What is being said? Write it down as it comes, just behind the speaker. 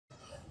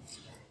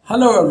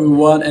Hello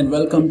everyone and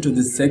welcome to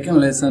the second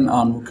lesson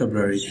on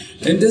vocabulary.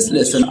 In this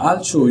lesson,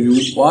 I'll show you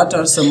what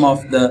are some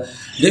of the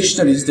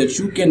dictionaries that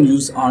you can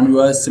use on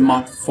your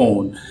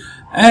smartphone.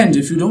 And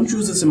if you don't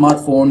use a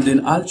smartphone,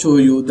 then I'll show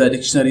you the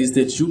dictionaries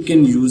that you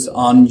can use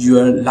on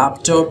your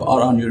laptop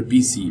or on your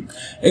PC.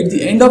 At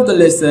the end of the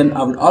lesson,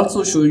 I will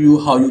also show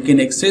you how you can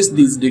access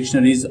these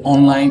dictionaries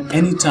online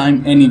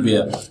anytime,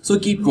 anywhere. So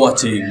keep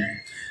watching.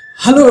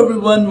 Hello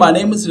everyone, my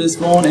name is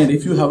Rizwan, and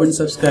if you haven't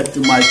subscribed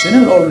to my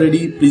channel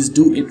already, please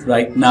do it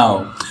right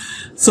now.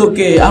 So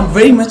I'm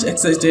very much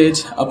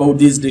excited about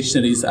these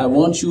dictionaries. I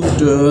want you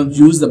to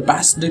use the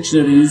best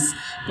dictionaries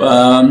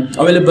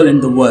available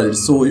in the world.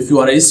 So if you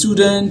are a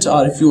student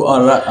or if you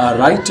are a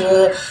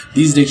writer,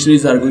 these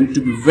dictionaries are going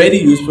to be very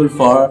useful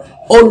for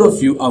all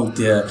of you out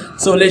there.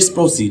 So let's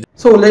proceed.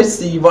 So let's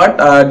see what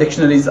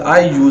dictionaries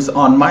I use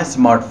on my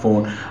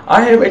smartphone.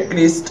 I have at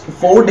least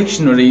 4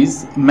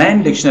 dictionaries,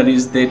 main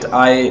dictionaries that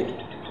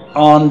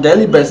on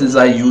daily basis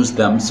I use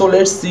them. So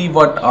let's see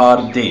what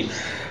are they.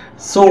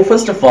 So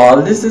first of all,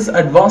 this is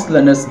Advanced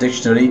Learners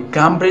Dictionary,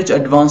 Cambridge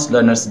Advanced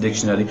Learners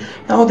Dictionary.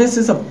 Now this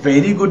is a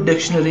very good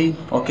dictionary.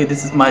 Okay,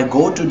 this is my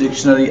go-to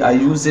dictionary. I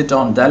use it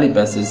on daily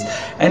basis.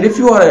 And if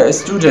you are a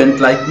student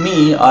like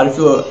me, or if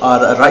you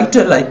are a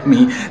writer like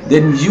me,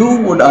 then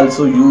you would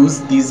also use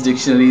these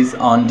dictionaries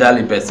on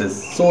daily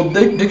basis. So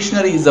the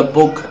dictionary is a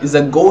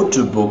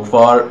go-to book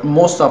for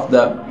most of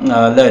the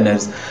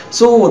learners.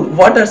 So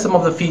what are some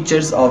of the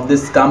features of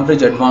this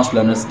Cambridge Advanced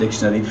Learners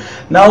Dictionary?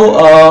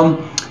 Now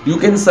you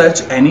can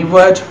search any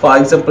word. For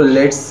example,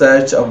 let's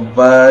search a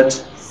word.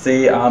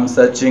 Say I'm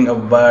searching a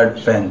word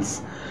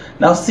fence.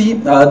 Now see,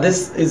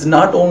 this is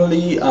not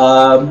only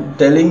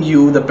telling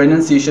you the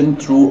pronunciation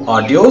through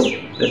audios.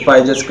 If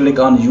I just click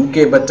on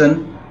UK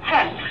button,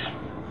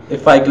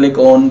 if I click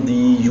on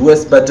the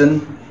US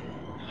button,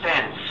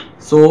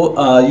 so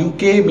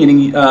UK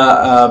meaning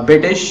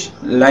British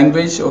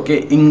language,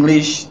 okay,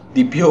 English,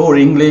 the pure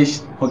English,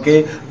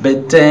 okay,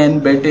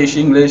 Britain, British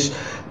English.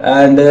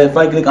 And if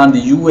I click on the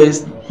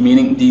US,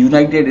 meaning the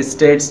United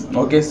States,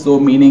 okay, so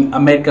meaning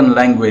American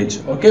language,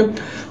 okay.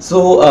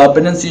 So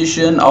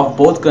pronunciation of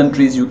both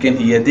countries you can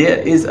hear. There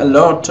is a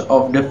lot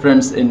of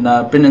difference in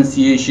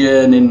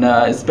pronunciation, in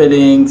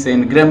spellings,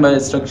 in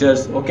grammar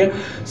structures, okay.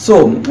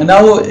 So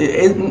now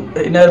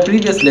in our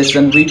previous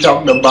lesson we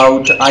talked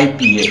about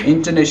IPA,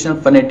 International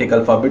Phonetic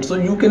Alphabet. So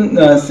you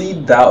can see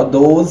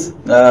those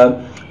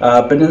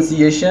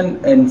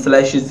pronunciation and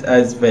slashes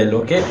as well,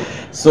 okay.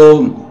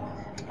 So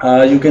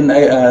you can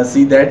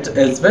see that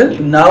as well.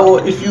 Now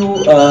if you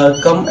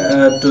come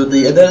to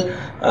the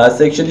other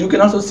section, you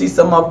can also see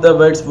some of the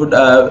words would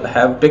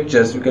have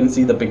pictures. You can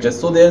see the pictures.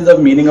 So there is the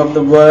meaning of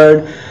the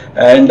word,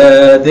 and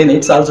then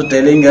it's also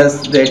telling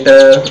us that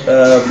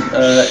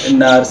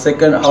in our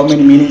second, how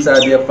many meanings are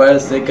there,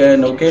 first,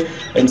 second, okay,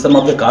 and some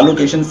of the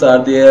collocations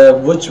are there,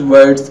 which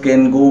words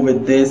can go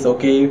with this,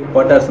 okay,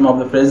 what are some of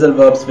the phrasal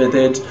verbs with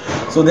it.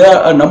 So there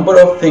are a number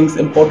of things,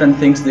 important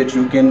things that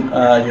you can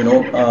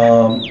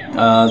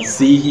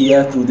see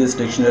here through this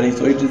dictionary.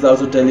 So it is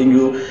also telling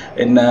you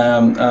in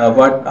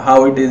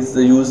how it is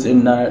used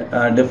in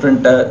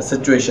different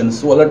situations.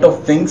 So a lot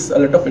of things, a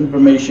lot of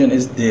information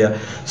is there.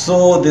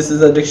 So this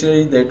is a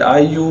dictionary that I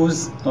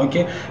use,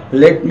 okay.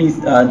 Let me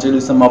tell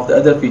you some of the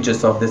other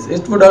features of this.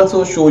 It would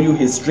also show you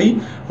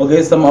history,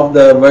 okay, some of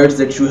the words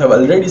that you have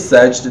already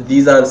searched.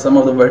 These are some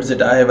of the words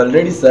that I have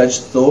already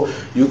searched, so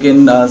you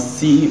can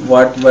see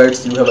what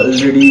words you have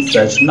already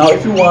searched. Now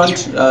if you want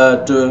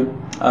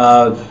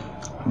to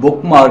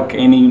bookmark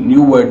any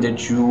new word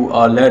that you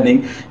are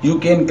learning, you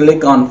can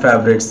click on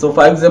favorites. So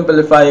for example,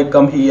 if I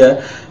come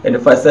here and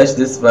if I search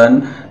this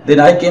one, then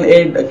I can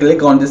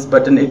click on this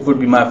button, it would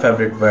be my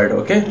favorite word,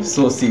 okay.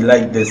 So see,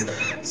 like this.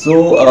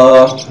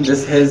 So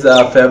this has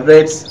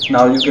favorites.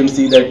 Now you can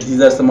see that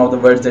these are some of the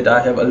words that I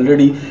have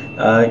already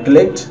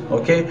clicked,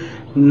 okay.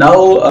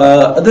 Now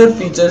other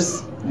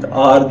features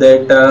are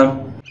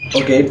that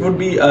okay, it would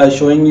be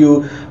showing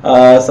you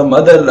some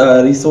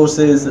other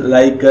resources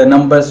like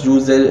numbers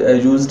used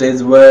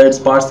as words,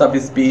 parts of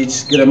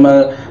speech,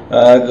 grammar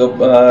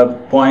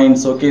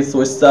points, okay,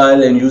 so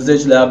style and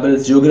usage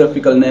labels,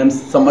 geographical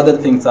names, some other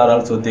things are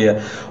also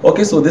there,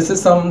 okay. So this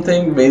is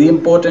something very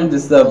important.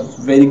 This is a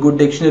very good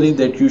dictionary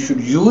that you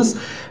should use.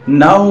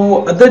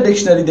 Now other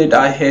dictionary that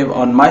I have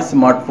on my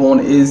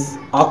smartphone is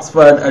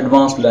Oxford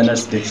Advanced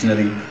Learners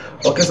Dictionary.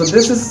 Okay, so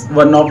this is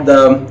one of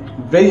the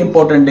very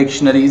important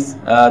dictionaries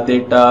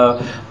that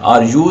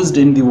are used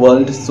in the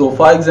world. So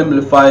for example,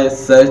 if I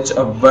search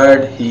a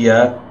word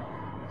here,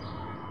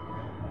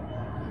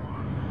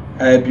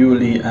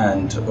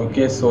 ebullient,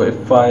 okay, so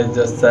if I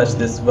just search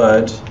this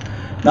word,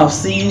 now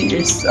see,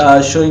 it's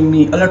showing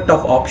me a lot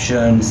of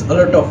options,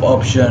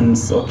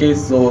 okay.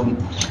 So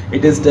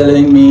it is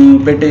telling me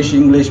British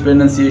English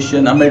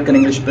pronunciation, American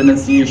English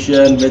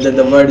pronunciation, whether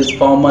the word is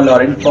formal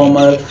or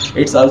informal.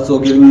 It's also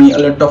giving me a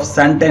lot of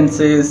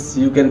sentences.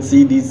 You can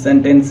see these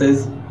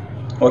sentences,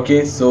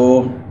 okay.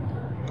 So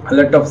a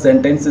lot of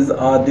sentences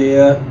are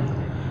there.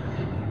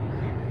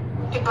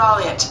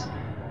 Ebullient.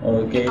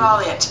 Okay.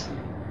 Ebullient.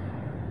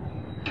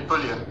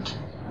 Ebullient.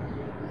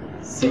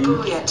 See,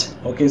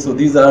 okay, so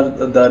these are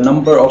the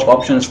number of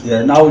options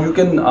there. Now you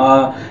can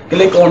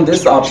click on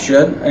this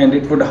option and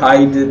it would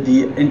hide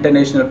the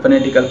International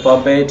Phonetic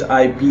Alphabet,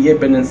 IPA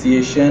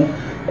pronunciation.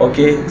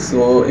 Okay,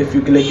 so if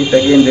you click it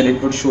again, then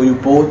it would show you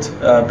both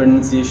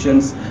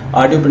pronunciations,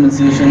 audio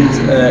pronunciations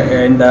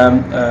and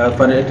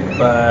phonetic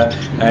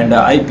and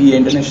IPA,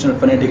 International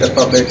Phonetic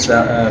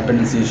Alphabet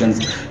pronunciations.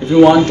 If you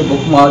want to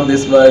bookmark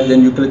this word,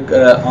 then you click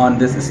on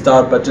this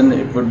star button,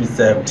 it would be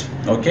saved.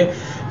 Okay,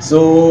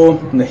 so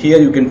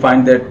here you can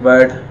find that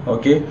word.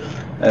 Okay,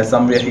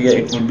 somewhere here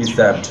it will be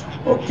saved.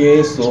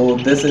 Okay, so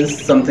this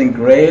is something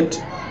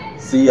great.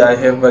 See, I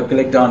have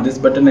clicked on this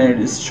button and it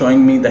is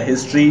showing me the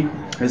history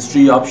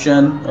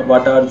option.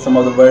 What are some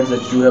of the words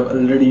that you have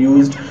already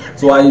used?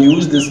 So I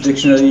use this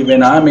dictionary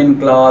when I'm in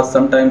class.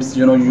 Sometimes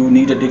you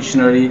need a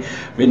dictionary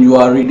when you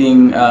are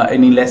reading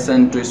any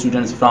lesson to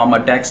students from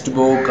a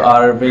textbook,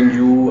 or when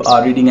you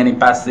are reading any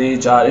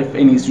passage, or if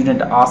any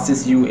student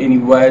asks you any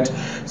word.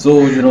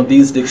 So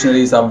these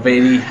dictionaries are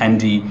very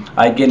handy.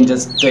 I can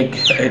just take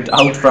it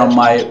out from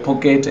my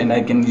pocket and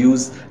I can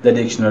use the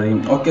dictionary.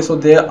 Okay, so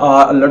there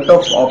are a lot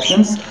of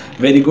options,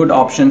 very good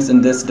options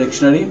in this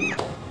dictionary.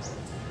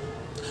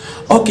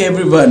 Okay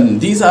everyone,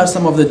 these are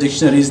some of the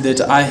dictionaries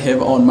that I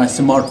have on my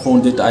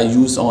smartphone that I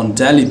use on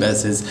daily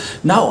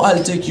basis. Now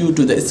I'll take you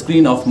to the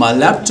screen of my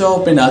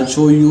laptop and I'll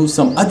show you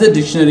some other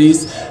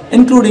dictionaries,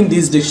 including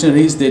these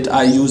dictionaries that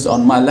I use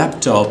on my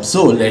laptop.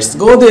 So let's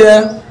go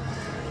there.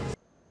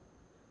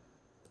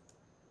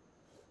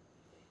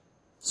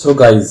 So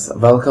guys,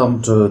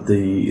 welcome to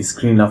the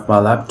screen of my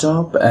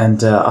laptop,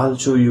 and I'll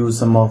show you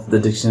some of the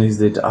dictionaries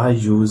that I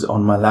use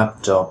on my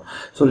laptop.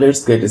 So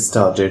let's get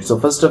started. So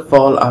first of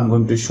all, I'm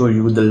going to show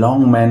you the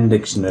Longman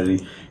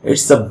dictionary.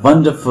 It's a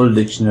wonderful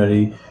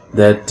dictionary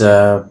that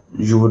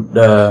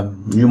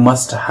you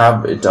must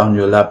have it on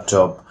your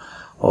laptop.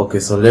 Okay,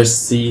 so let's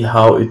see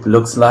how it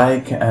looks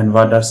like and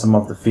what are some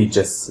of the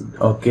features.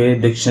 Okay,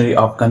 Dictionary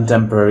of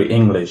Contemporary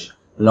English,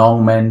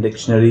 Longman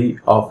Dictionary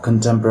of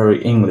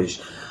Contemporary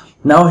English.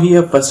 Now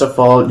here, first of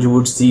all, you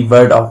would see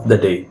word of the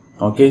day.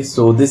 Okay,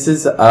 so this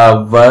is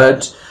a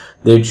word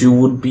that you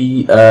would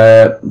be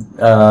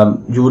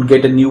you would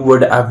get a new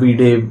word every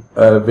day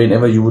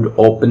whenever you would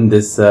open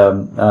this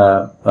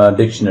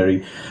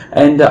dictionary.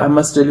 And I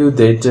must tell you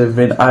that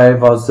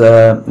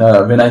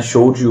when I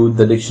showed you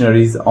the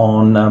dictionaries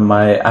on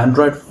my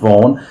Android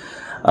phone,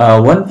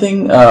 one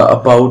thing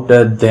about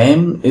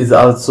them is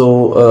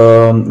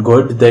also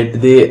good,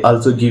 that they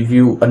also give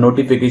you a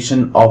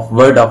notification of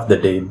word of the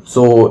day.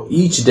 So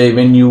each day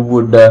when you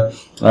would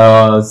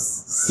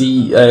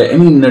see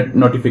any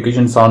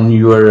notifications on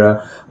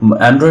your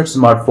Android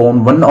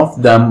smartphone, one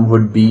of them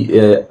would be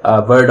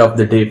a word of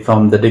the day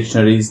from the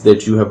dictionaries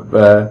that you have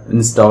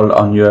installed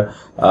on your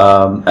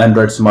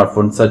Android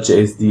smartphone, such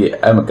as the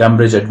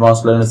Cambridge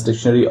Advanced Learners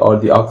Dictionary or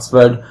the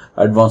Oxford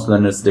Advanced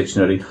Learners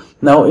Dictionary.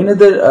 Now in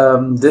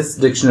this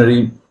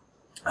dictionary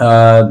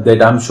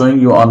that I'm showing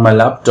you on my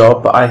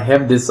laptop, I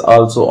have this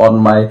also on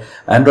my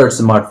Android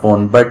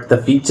smartphone, but the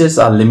features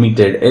are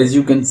limited. As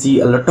you can see,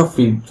 a lot of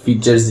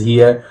features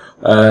here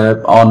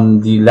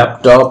on the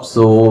laptop.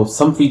 So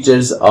some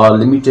features are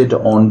limited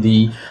on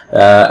the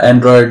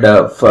Android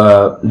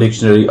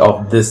dictionary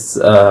of this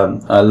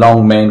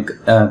Longman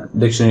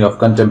Dictionary of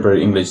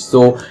Contemporary English.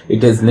 So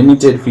it has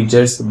limited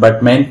features,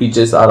 but main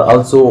features are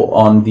also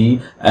on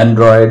the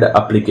Android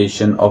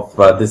application of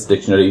this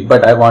dictionary.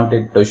 But I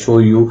wanted to show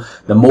you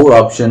the more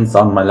options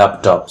on my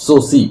laptop. So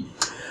see,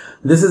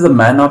 this is the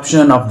main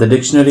option of the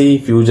dictionary.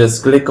 If you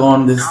just click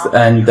on this,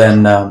 and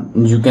then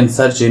you can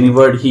search any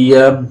word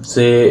here.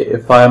 Say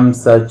if I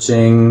search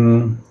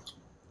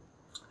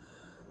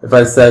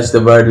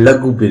the word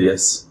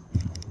lugubrious,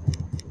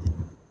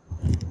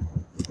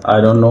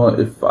 I don't know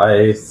if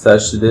I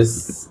search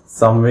this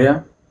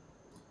somewhere,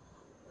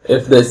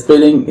 if the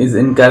spelling is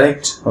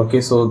incorrect.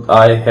 Okay, so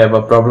I have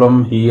a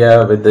problem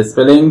here with the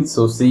spelling.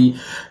 So see,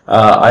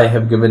 I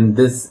have given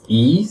this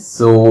E,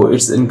 so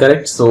it's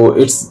incorrect. So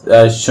it's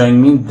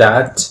showing me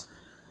that,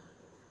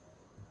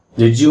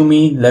 did you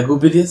mean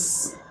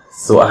lugubrious?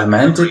 So I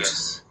meant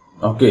it.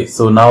 Okay,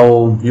 so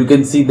now you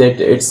can see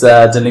that it's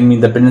telling me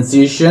the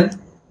pronunciation.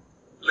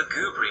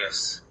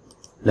 Lugubrious.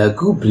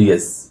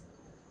 Lugubrious.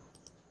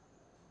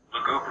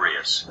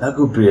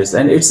 Lugubrious,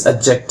 and it's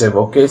adjective.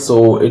 Okay,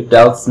 so it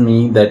tells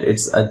me that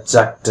it's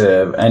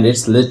adjective and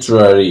it's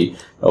literary.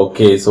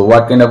 Okay, so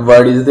what kind of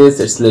word is this?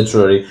 It's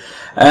literary.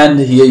 And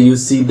here you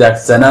see that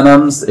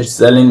synonyms. It's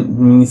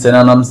telling me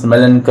synonyms: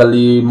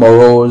 melancholy,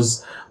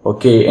 morose.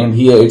 Okay, and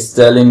here it's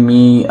telling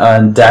me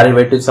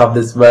derivatives of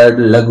this word,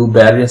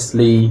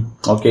 lugubriously.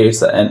 Okay,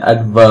 it's an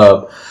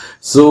adverb.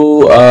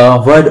 So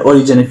word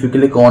origin, if you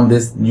click on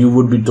this, you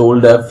would be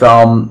told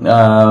from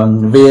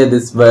where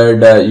this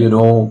word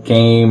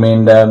came,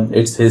 and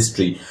its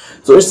history.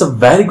 So it's a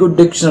very good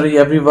dictionary,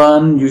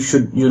 everyone. You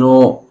should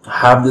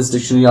have this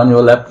dictionary on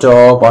your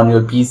laptop, on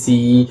your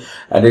PC,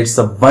 and it's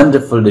a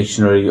wonderful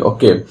dictionary.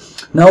 Okay,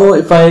 now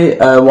if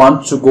I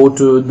want to go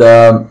to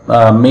the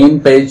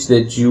main page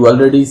that you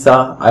already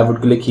saw, I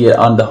would click here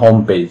on the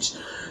home page.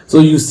 So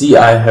you see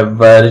I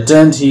have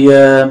returned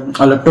here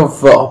a lot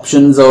of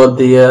options out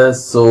there.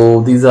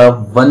 So these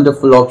are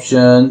wonderful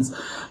options.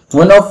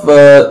 One of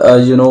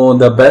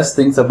the best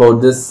things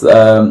about this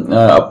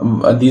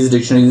these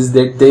dictionaries is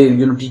that they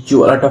teach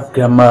you a lot of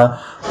grammar,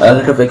 a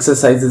lot of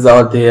exercises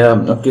out there.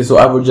 Okay, so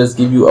I would just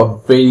give you a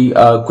very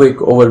quick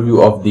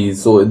overview of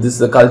these. So this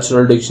is a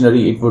cultural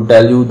dictionary. It would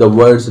tell you the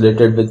words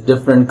related with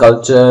different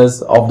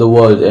cultures of the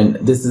world, and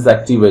this is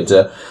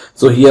activator.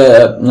 So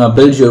here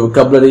build your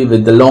vocabulary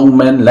with the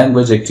Longman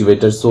language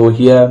activator. So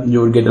here you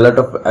will get a lot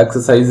of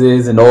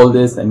exercises and all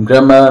this, and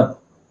grammar.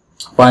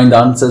 Find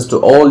answers to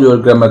all your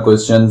grammar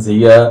questions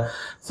here.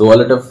 So a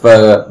lot of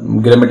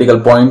grammatical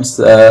points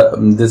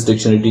this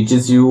dictionary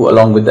teaches you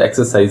along with the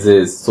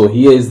exercises. So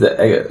here is the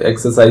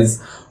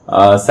exercise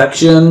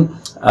section.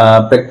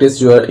 Practice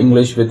your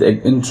English with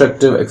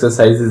interactive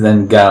exercises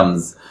and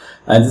games.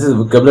 And this is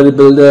vocabulary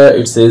builder.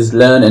 It says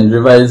learn and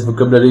revise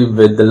vocabulary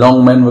with the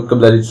Longman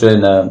vocabulary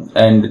trainer.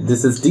 And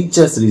this is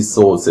teachers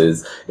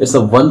resources. It's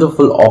a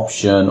wonderful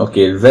option.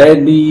 Okay,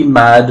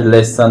 ready-made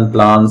lesson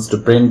plans to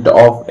print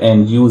off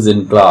and use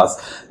in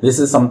class. This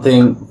is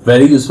something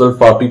very useful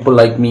for people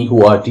like me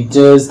who are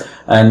teachers.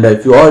 And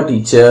if you are a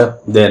teacher,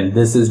 then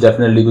this is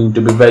definitely going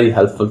to be very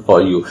helpful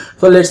for you.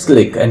 So let's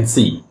click and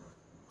see.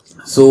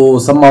 So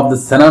some of the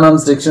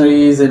synonyms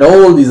dictionaries and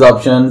all these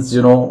options,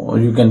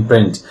 you can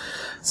print.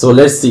 So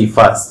let's see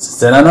first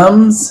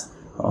synonyms.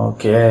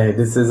 Okay,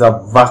 this is a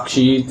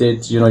worksheet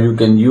that you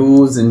can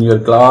use in your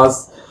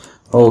class.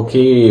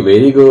 Okay,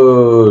 very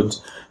good.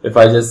 If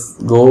I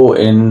just go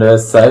and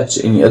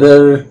search any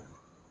other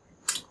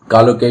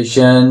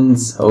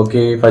collocations,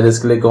 okay, if I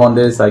just click on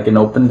this, I can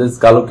open this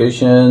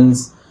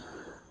collocations.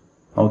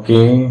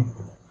 Okay,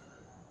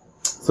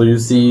 so you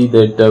see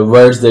that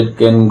words that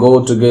can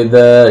go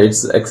together,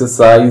 its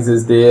exercise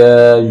is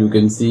there. You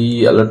can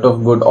see a lot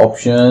of good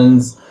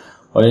options.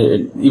 Or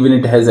even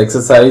it has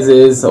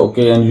exercises.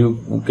 Okay, and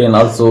you can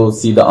also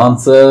see the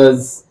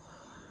answers.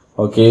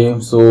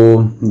 Okay,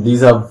 so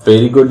these are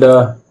very good.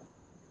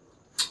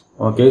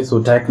 Okay,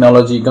 so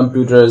technology,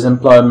 computers,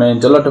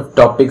 employment, a lot of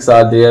topics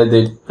are there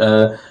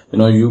that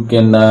you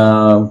can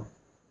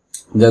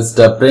just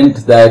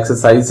print the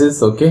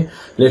exercises. Okay,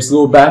 let's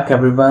go back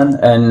everyone,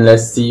 and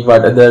let's see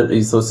what other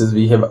resources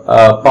we have.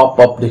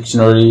 Pop-up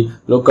dictionary,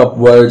 look up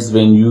words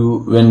when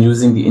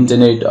using the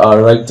internet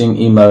or writing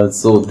emails.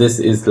 So this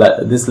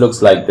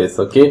looks like this.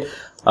 Okay,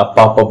 a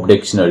pop-up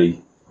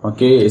dictionary.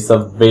 Okay, it's a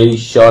very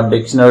short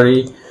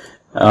dictionary.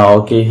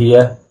 Okay,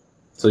 here,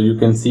 so you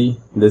can see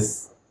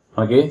this.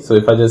 Okay, so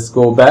if I just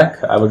go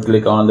back, I would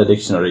click on the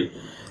dictionary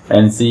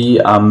and see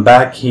I'm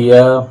back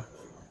here.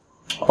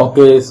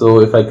 Okay, so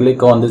if I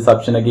click on this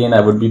option again,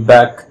 I would be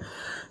back.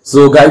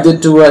 So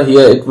guided tour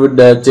here, it would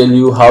tell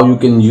you how you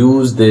can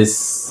use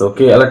this.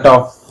 Okay, a lot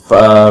of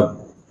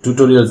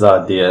tutorials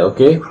are there.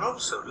 Okay, you can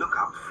also look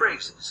up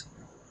phrases.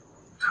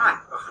 Type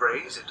a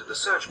phrase into the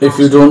search box. If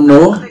you don't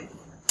know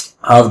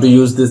how to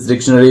use this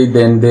dictionary,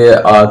 then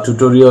there are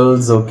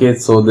tutorials. Okay,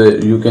 so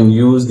you can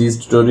use these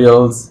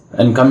tutorials.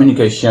 And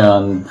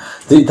communication,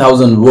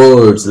 3000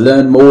 words,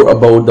 learn more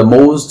about the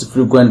most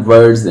frequent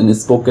words in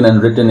spoken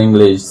and written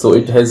English. So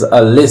it has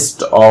a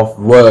list of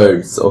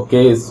words.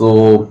 Okay,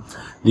 so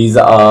these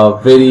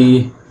are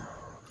very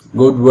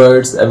good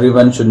words.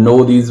 Everyone should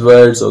know these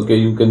words. Okay,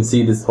 you can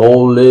see this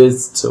whole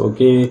list.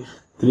 Okay,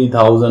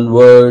 3000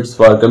 words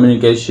for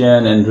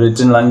communication and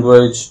written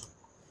language.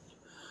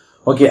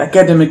 Okay,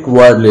 academic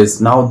word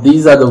list. Now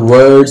these are the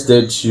words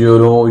that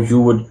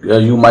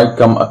you might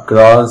come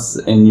across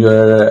in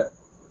your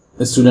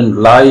student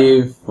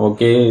life.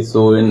 Okay,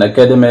 so in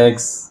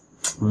academics,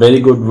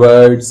 very good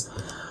words.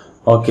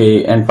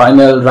 Okay, and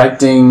final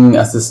writing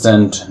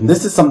assistant.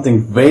 This is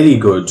something very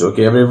good.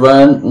 Okay,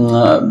 everyone,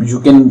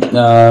 you can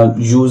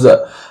use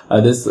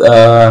this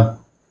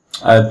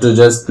to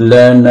just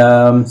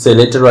learn say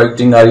letter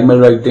writing or email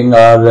writing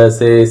or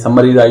say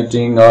summary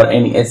writing or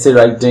any essay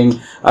writing.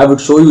 I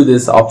would show you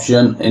this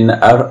option in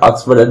our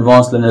Oxford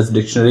Advanced Learners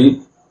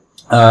Dictionary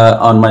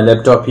on my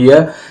laptop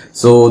here.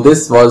 So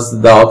this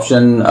was the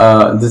option.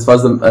 This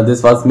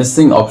was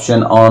missing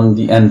option on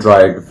the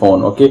Android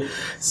phone. Okay,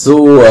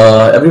 so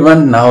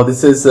everyone, now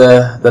this is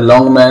the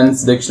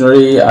Longman's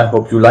dictionary. I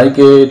hope you like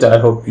it. I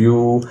hope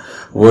you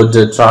would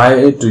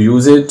try to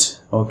use it.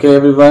 Okay,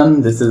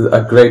 everyone, this is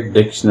a great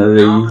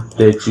dictionary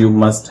that you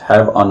must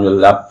have on your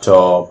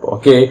laptop.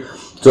 Okay,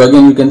 so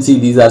again, you can see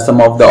these are some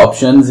of the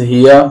options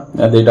here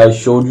that I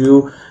showed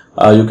you.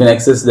 You can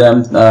access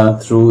them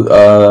through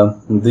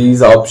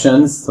these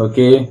options.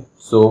 Okay,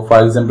 so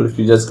for example, if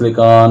you just click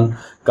on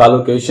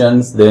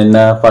collocations, then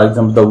for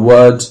example, the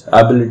word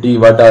ability,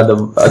 what are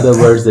the other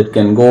words that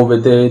can go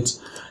with it,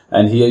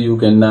 and here you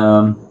can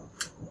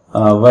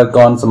work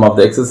on some of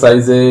the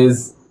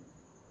exercises.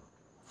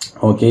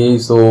 Okay,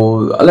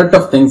 so a lot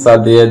of things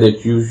are there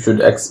that you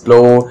should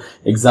explore.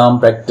 Exam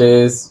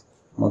practice.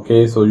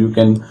 Okay, so you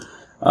can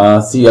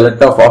see a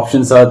lot of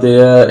options are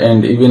there,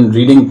 and even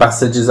reading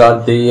passages are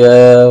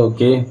there.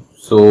 Okay,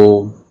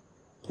 so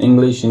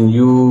English in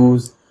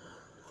use.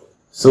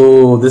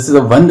 So this is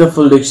a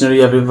wonderful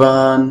dictionary,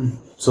 everyone.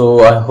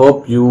 So I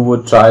hope you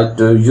would try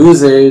to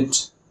use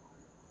it.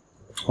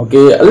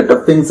 Okay, a lot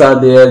of things are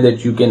there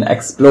that you can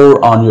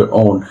explore on your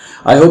own.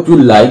 I hope you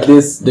like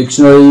this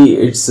dictionary.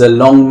 It's a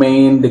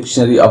Longman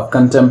Dictionary of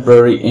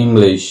Contemporary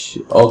English.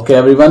 Okay,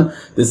 everyone,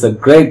 this is a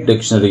great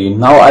dictionary.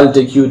 Now I'll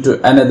take you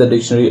to another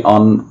dictionary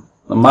on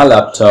my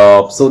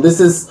laptop. So this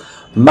is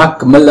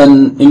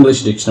Macmillan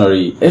English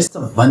Dictionary. It's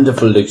a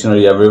wonderful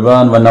dictionary,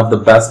 everyone. One of the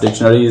best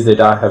dictionaries that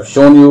I have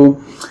shown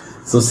you.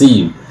 So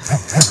see,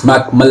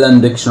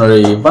 Macmillan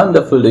Dictionary,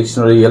 wonderful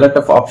dictionary, a lot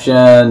of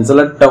options, a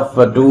lot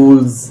of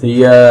tools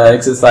here,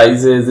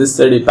 exercises,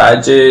 study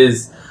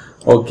pages.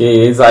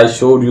 Okay, as I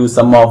showed you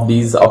some of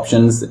these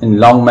options in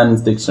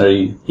Longman's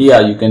Dictionary.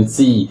 Here you can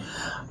see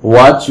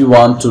what you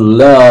want to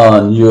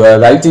learn, your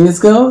writing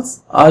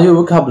skills, or your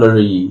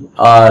vocabulary,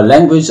 or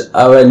language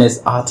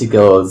awareness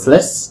articles.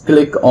 Let's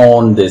click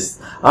on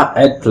this,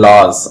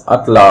 Atlas.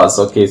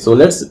 Okay, so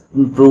let's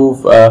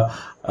improve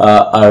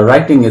our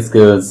writing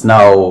skills.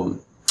 Now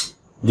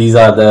these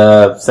are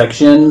the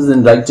sections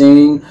in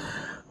writing.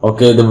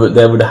 Okay,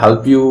 they would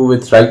help you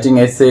with writing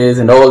essays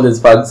and all this.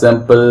 For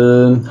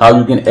example, how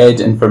you can add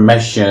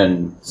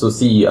information. So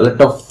see, a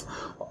lot of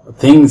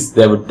things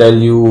they would tell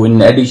you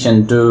in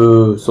addition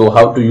to, so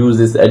how to use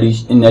this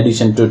in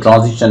addition to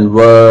transition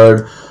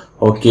word.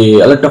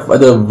 Okay, a lot of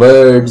other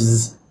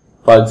words,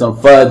 for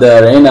example,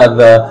 further and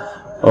other.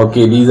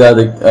 Okay, these are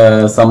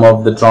the some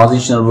of the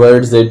transitional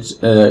words that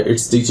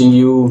it's teaching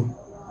you.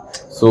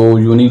 So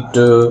you need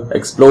to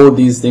explore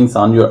these things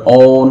on your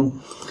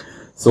own.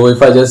 So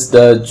if I just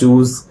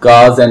choose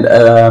cause and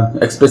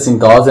expressing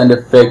cause and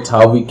effect,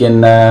 how we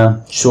can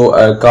show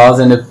a cause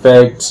and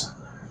effect.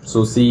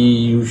 So see,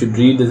 you should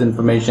read this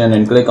information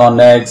and click on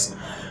next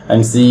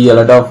and see a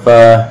lot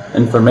of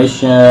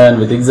information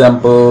with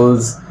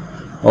examples.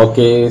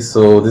 Okay,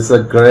 so this is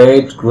a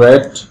great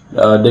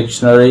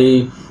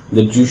dictionary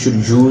that you should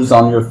use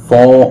on your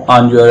phone,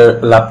 on your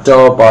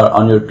laptop, or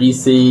on your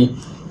PC.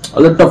 A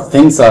lot of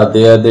things are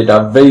there that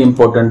are very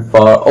important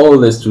for all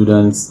the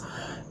students.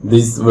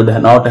 This would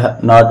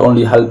not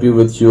only help you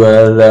with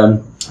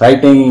your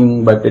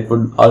writing, but it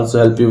would also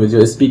help you with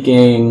your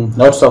speaking.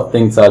 Lots of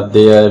things are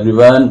there,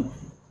 everyone.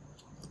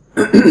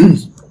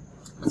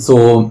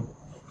 So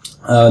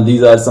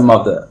these are some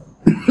of the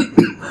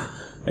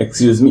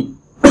excuse me.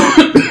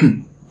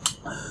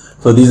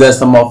 So these are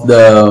some of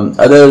the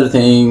other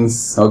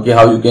things. Okay,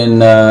 how you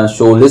can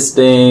show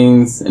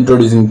listings,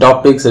 introducing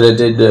topics,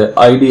 related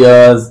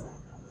ideas.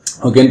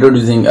 Okay,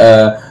 introducing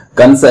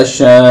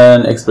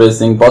concession,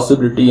 expressing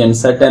possibility and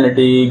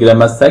certainty.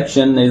 Grammar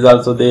section is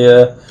also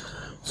there.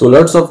 So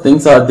lots of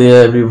things are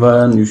there,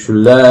 everyone. You should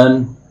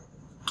learn.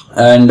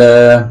 And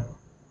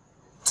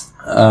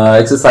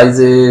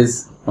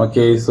exercises.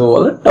 Okay, so a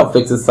lot of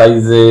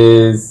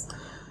exercises.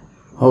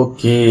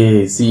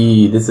 Okay,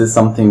 see, this is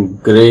something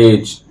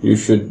great. You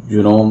should,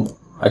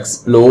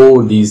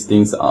 explore these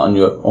things on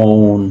your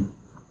own.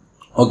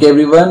 Okay,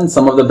 everyone,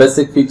 some of the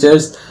basic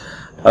features.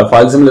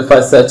 For example, if I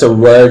search a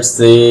word,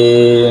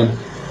 say,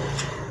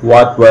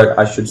 what word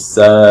I should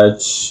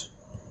search?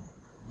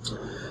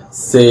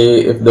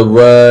 Say, if the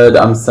word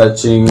I'm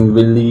searching,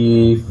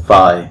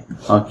 vilify.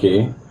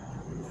 Okay.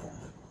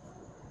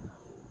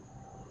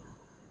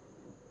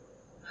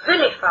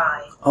 Vilify.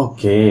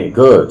 Okay,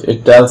 good.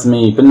 It tells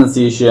me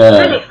pronunciation.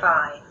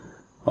 Vilify.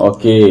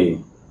 Okay.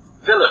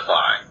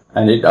 Vilify.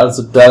 And it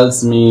also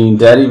tells me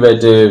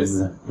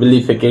derivatives.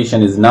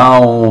 Vilification is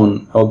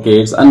noun. Okay,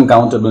 it's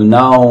uncountable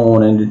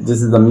noun, and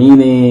this is the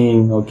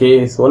meaning.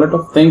 Okay, so a lot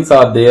of things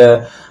are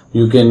there.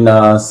 You can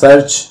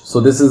search.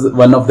 So this is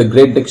one of the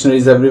great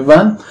dictionaries,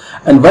 everyone.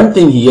 And one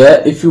thing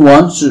here, if you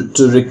want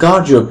to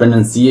record your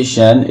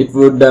pronunciation, it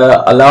would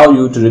allow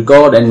you to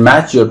record and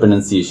match your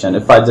pronunciation.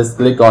 If I just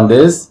click on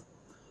this,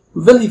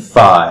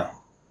 vilify,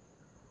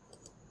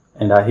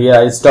 and here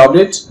I stopped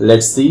it.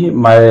 Let's see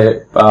my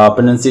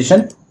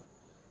pronunciation.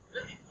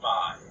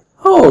 Vilify.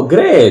 Oh,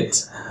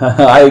 great.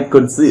 I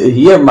could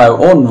hear my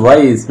own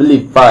voice.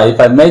 Vilify. If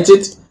I match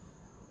it,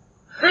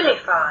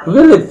 Vilify.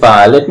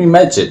 vilify. Let me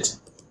match it.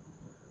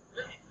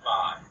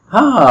 Vilify.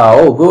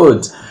 Oh,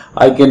 good.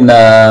 I can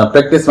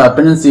practice my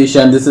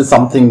pronunciation. This is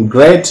something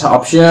great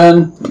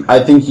option. I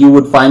think you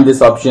would find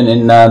this option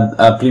in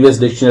a previous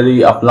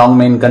dictionary of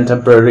Longman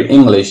Contemporary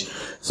English.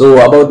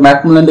 So about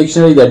Macmillan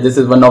Dictionary, that this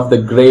is one of the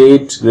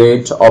great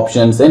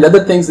options. And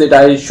other things that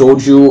I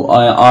showed you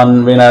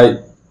on when I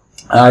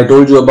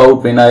told you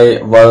about when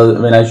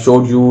I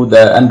showed you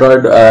the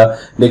Android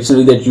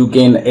dictionary, that you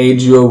can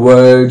add your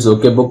words,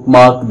 okay,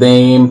 bookmark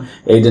them,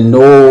 add a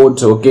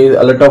note, okay.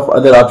 A lot of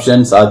other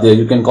options are there.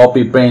 You can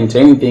copy, print,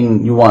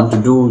 anything you want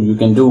to do, you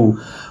can do.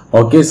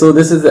 Okay, so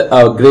this is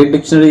a great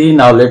dictionary.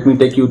 Now let me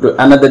take you to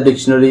another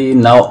dictionary.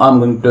 Now I'm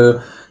going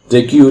to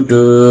take you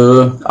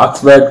to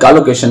Oxford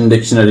Collocation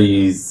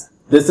Dictionaries.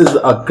 This is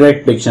a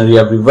great dictionary,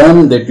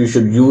 everyone, that you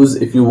should use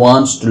if you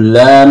want to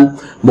learn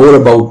more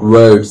about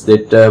words,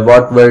 that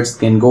what words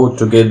can go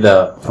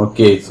together.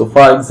 Okay, so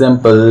for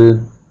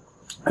example,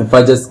 if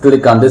I just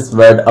click on this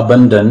word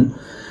abundant,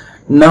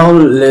 Now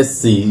let's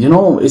see,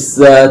 it's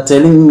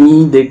telling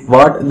me that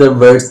what the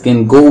words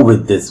can go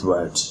with this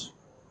word.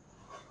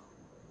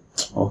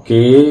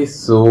 Okay,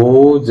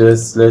 so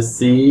just let's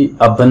see,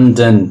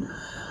 abandon.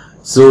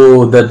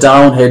 So the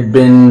town had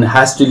been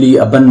hastily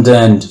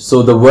abandoned,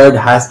 so the word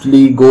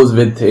hastily goes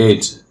with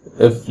it.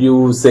 If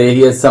you say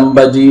here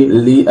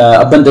somebody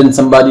abandoned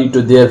somebody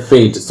to their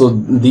fate, so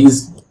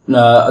these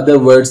other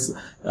words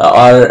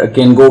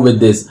can go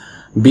with this.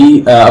 Be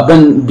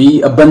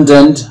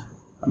abandoned,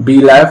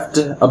 be left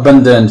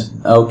abandoned,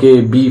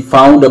 okay, be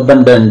found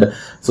abandoned.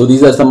 So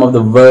these are some of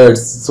the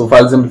words. So for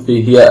example, if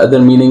you hear other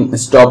meaning,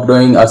 stop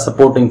doing or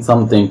supporting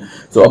something.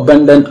 So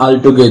abandon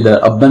altogether,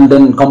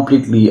 abandon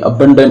completely,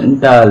 abandon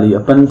entirely,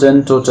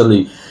 abandon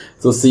totally.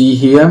 So see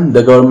here,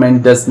 the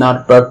government does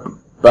not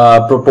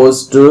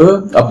propose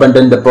to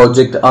abandon the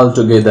project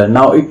altogether.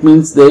 Now it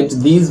means that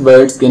these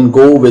words can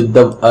go with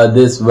the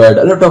this word.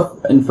 A lot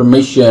of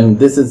information.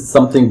 This is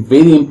something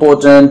very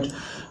important.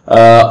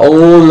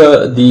 All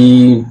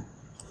the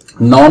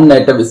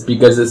non-native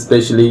speakers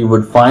especially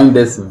would find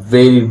this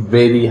very,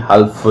 very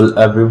helpful,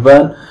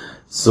 everyone.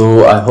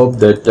 So I hope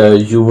that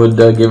you would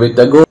give it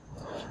a go.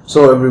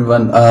 So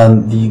everyone,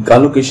 the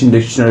Collocation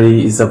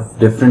dictionary is a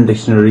different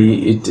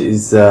dictionary. It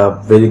is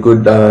a very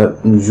good,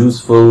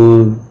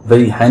 useful,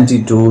 very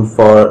handy tool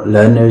for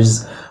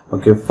learners,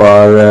 okay,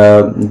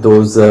 for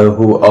those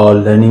who are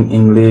learning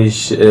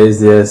English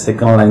as their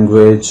second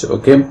language,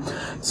 okay.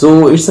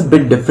 So it's a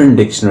bit different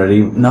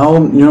dictionary. Now,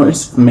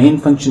 its main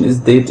function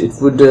is that it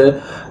would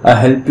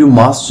help you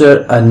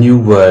master a new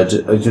word.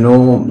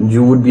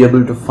 You would be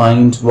able to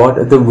find what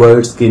other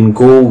words can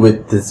go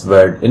with this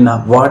word, in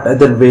what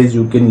other ways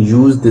you can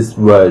use this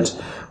word.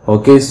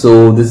 Okay,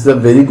 so this is a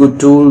very good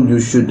tool. You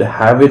should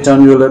have it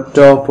on your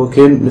laptop.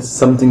 Okay, this is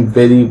something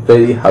very,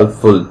 very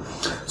helpful.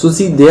 So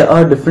see, there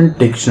are different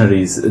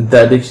dictionaries.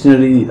 The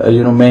dictionary,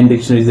 main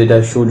dictionaries that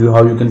I showed you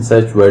how you can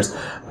search words.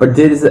 But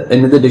there is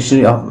another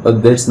dictionary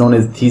that's known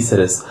as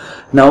thesaurus.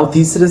 Now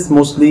thesaurus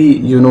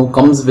mostly,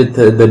 comes with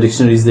the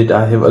dictionaries that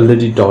I have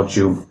already taught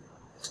you,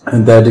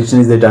 and the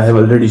dictionaries that I have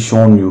already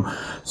shown you.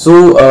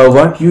 So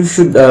what you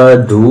should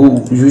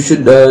do, you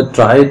should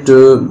try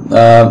to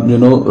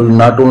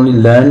not only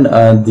learn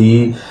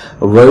the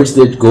words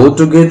that go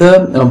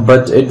together,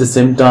 but at the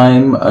same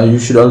time you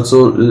should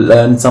also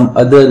learn some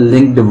other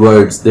linked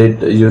words that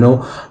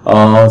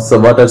so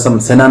what are some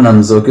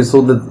synonyms. Okay,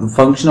 so the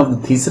function of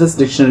the thesaurus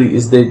dictionary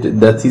is that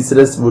the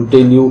thesaurus would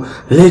tell you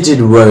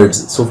related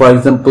words. So for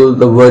example,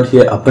 the word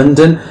here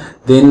abandon,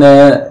 then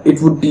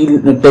it would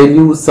tell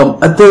you some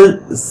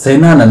other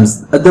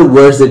synonyms, other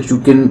words that you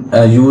can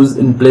use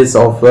in place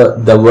of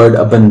the word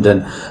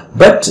abandon.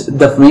 But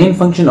the main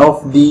function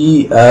of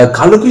the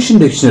Collocation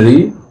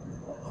dictionary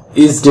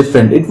is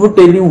different. It would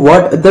tell you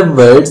what other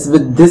words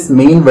with this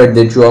main word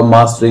that you are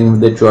mastering,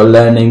 that you are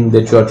learning,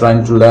 that you are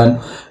trying to learn,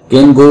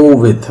 can go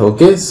with.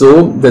 Okay,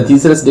 so the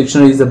thesaurus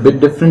dictionary is a bit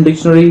different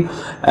dictionary,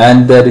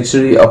 and the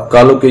dictionary of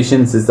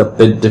Collocations is a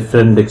bit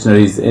different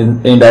dictionaries.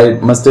 And I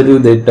must tell you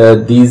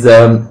that these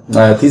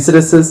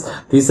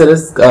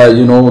thesaurus,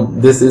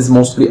 this is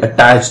mostly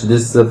attached.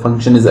 This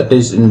function is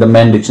attached in the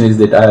main dictionaries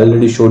that I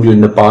already showed you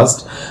in the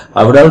past.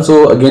 I would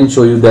also again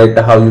show you that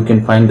how you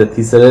can find the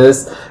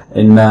thesaurus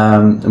in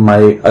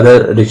my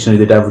other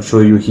dictionary that I would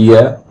show you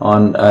here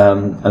on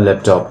a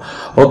laptop.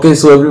 Okay,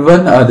 so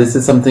everyone, this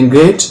is something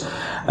great,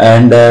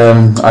 and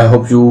I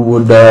hope you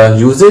would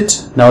use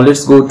it. Now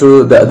let's go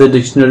to the other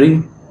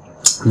dictionary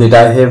that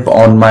I have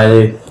on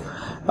my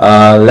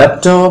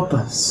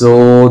laptop.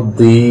 So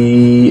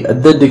the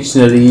other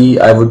dictionary,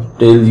 I would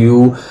tell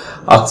you,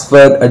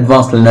 Oxford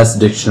Advanced Learners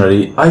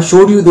Dictionary. I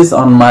showed you this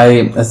on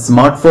my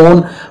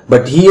smartphone,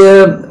 but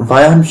here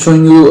why I'm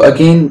showing you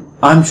again,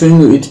 I'm showing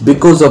you it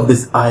because of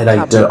this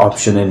iWriter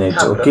option in it.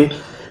 Okay,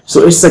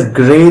 so it's a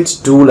great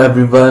tool,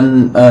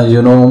 everyone,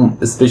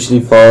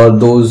 especially for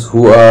those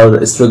who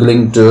are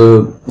struggling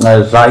to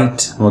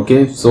write.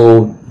 Okay,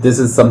 so this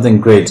is something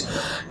great.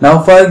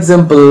 Now for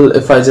example,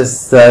 if I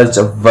just search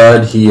a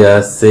word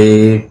here,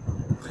 say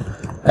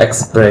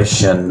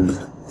expression,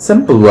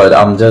 simple word,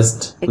 I'm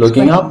just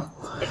looking up.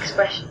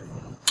 Expression.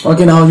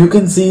 Okay, now you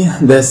can see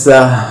there's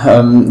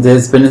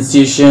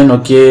pronunciation,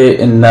 okay,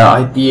 in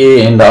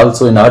IPA and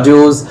also in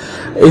audios.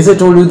 As I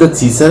told you, the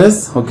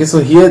thesaurus. Okay, so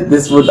here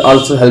this would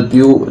also help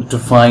you to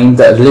find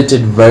the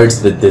related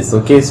words with this.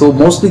 Okay, so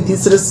mostly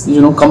thesaurus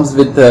comes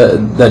with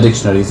the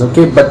dictionaries.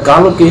 Okay, but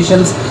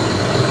collocation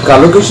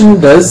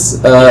does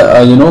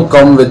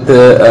come with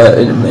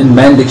in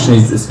main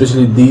dictionaries,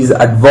 especially these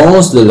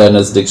advanced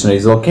learners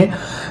dictionaries. Okay,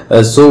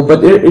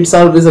 but it's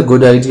always a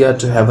good idea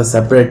to have a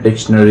separate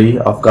dictionary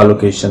of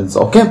collocations.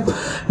 Okay,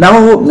 now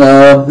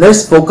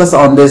let's focus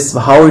on this,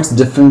 how it's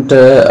different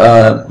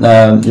on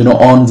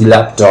the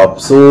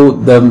laptop. So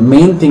the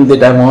main thing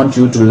that I want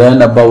you to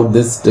learn about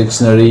this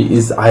dictionary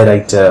is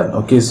iWriter.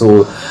 Okay,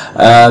 so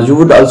you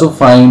would also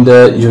find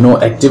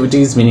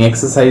activities, meaning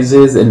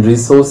exercises, and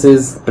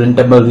resources,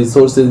 printable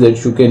resources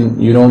that you can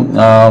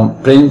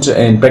print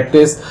and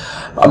practice.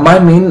 My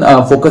main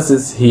focus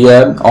is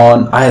here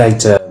on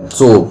iWriter.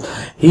 So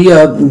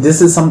here,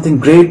 this is something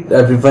great,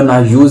 everyone.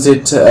 I use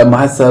it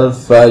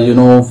myself, you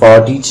know,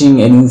 for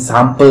teaching any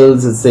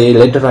samples, say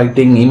letter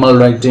writing, email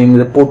writing,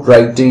 report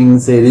writing,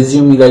 say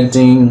resume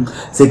writing,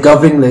 say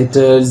covering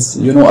letters.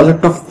 You know, a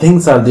lot of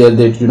things are there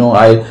that, you know,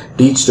 I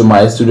teach to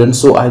my students.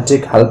 So I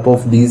take help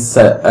of these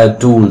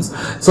tools.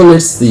 So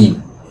let's see.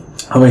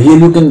 Here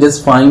you can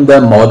just find the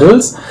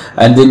models,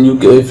 and then you,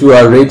 if you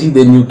are ready,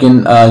 then you can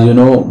you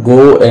know,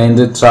 go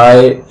and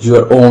try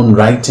your own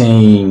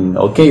writing.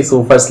 Okay,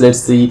 so first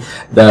let's see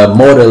the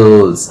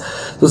models.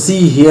 So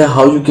see here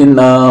how you can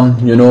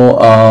you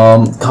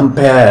know,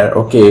 compare.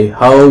 Okay,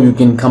 how you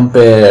can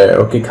compare.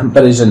 Okay,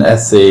 comparison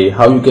essay,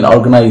 how you can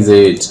organize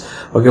it.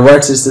 Okay,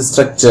 what's its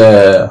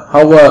structure,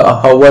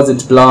 how was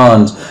it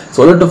planned.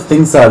 So a lot of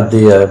things are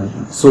there.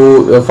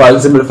 So for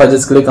example, if I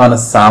just click on a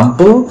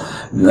sample,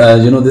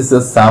 you know, this is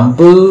a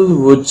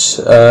sample which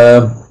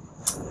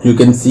you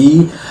can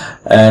see.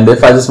 And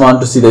if I just want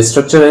to see the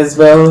structure as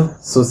well,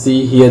 so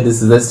see here,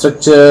 this is the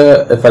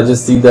structure. If I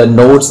just see the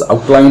notes,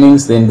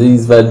 outlinings, then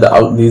these are the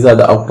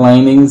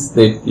outlinings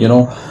that, you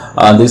know,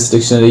 this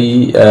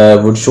dictionary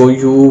would show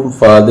you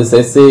for this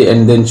essay.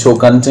 And then show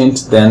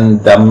content,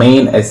 then the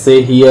main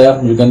essay here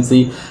you can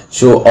see,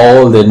 show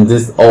all, then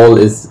this all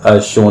is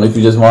shown. If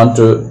you just want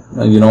to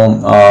you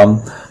know,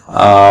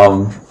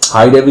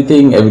 hide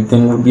everything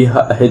would be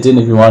hidden.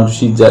 If you want to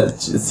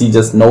see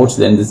just notes,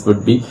 then this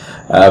would be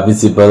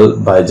visible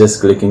by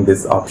just clicking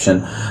this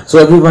option. So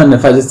everyone,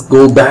 if I just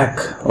go back,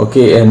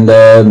 okay, and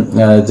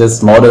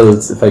just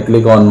models, if I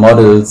click on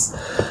models,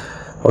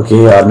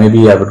 okay, or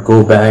maybe I would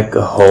go back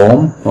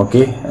home,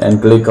 okay,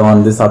 and click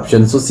on this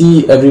option. So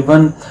see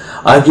everyone,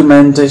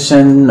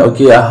 argumentation,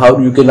 okay, how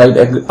you can write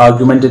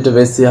argumentative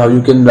essay, how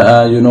you can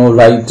you know,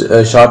 write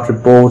short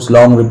reports,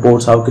 long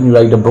reports, how can you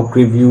write a book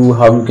review,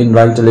 how you can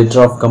write a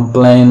letter of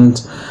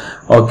complaint.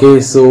 Okay,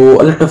 so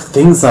a lot of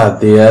things are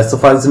there. So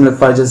for example,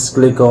 if I just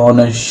click on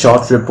a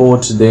short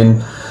report,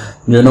 then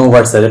you know,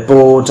 what's the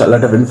report, a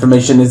lot of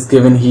information is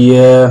given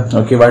here.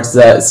 Okay, what's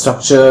the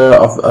structure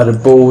of a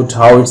report,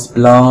 how it's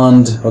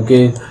planned.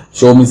 Okay,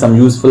 show me some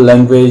useful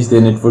language,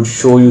 then it would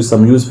show you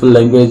some useful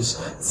language.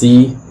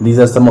 See, these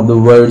are some of the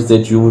words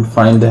that you would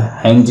find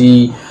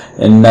handy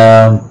in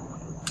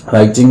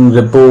writing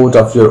report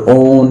of your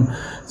own.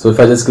 So if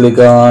I just click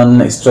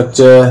on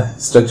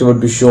structure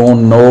would be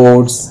shown,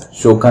 notes,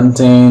 show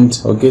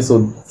content. Okay,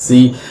 so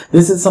see,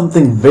 this is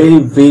something very,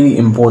 very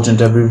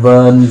important,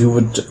 everyone. You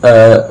would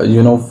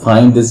you know,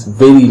 find this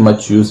very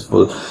much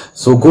useful.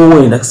 So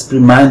go and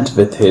experiment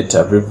with it,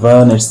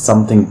 everyone. It's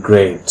something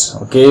great.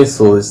 Okay,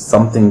 so it's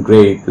something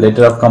great.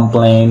 Letter of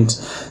complaint,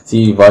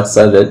 see what's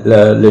a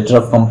letter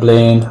of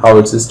complaint, how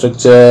it's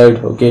structured.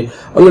 Okay,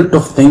 a lot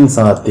of things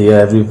are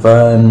there,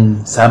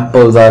 everyone.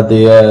 Samples are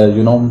there,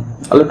 you know,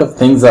 a lot of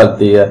things are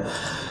there.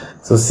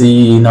 So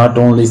see, not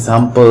only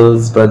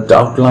samples but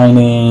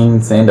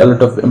outlinings and a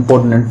lot of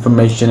important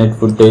information it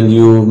would tell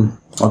you.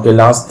 Okay,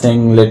 last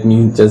thing, let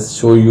me just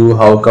show you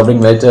how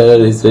covering letter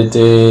is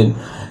written.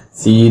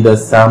 See the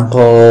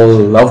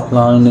sample,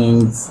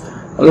 outlinings,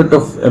 a lot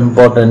of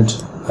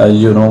important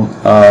you know,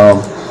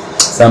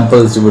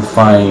 samples you would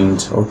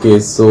find.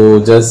 Okay,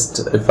 so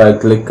just if I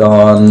click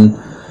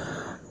on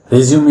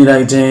resume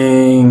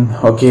writing,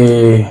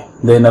 okay,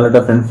 then a lot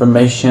of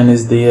information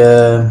is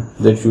there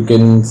that you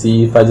can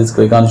see. If I just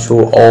click on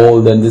show all,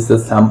 then this is a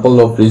sample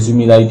of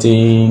resume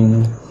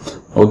writing.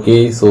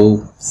 Okay, so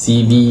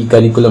CV,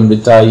 curriculum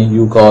vitae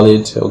you call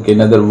it, okay,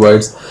 in other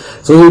words.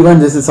 So everyone,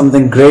 this is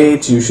something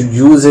great, you should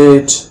use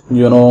it,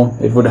 you know,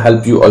 it would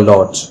help you a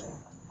lot.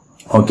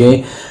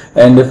 Okay,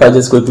 and if I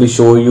just quickly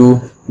show you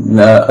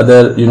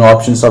other, you know,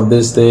 options of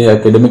this, the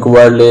academic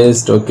word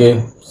list.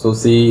 Okay, so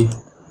see,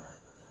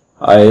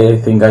 I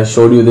think I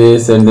showed you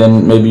this, and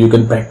then maybe you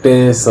can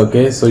practice.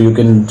 Okay, so you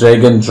can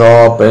drag and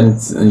drop and,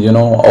 you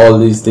know, all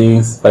these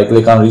things. If I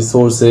click on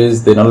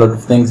resources, then a lot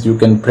of things you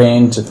can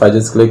print. If I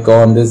just click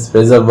on this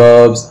phrasal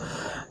verbs,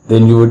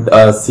 then you would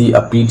see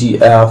a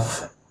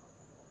PDF.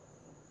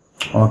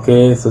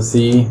 Okay, so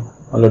see,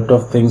 a lot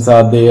of things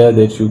are there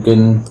that you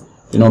can,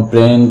 you know,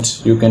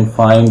 print. You can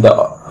find the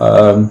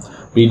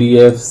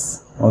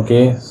PDFs.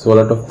 Okay, so a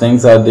lot of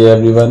things are there,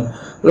 everyone.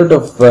 A lot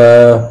of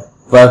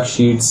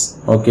worksheets.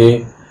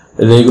 Okay,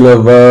 irregular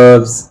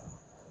verbs,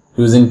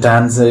 using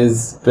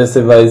tenses,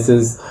 passive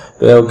voices.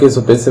 Okay,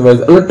 so passive voice,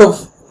 a lot of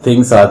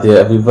things are there,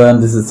 everyone.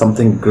 This is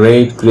something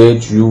great.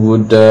 You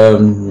would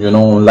you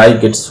know,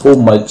 like it so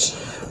much.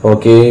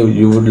 Okay,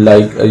 you would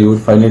like, you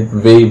would find it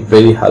very,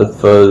 very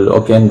helpful.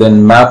 Okay, and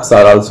then maps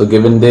are also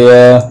given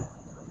there.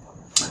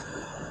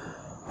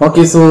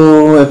 Okay,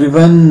 so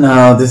everyone,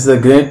 this is a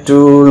great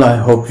tool. I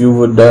hope you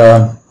would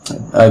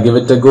give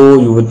it a go.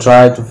 You would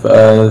try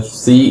to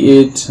see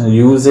it,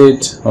 use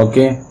it.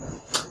 Okay,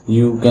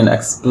 you can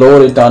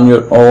explore it on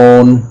your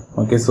own.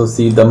 Okay, so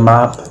see the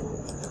map,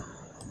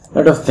 a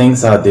lot of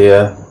things are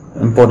there,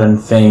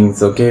 important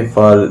things. Okay,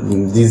 for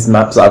these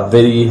maps are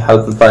very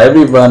helpful for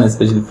everyone,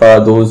 especially for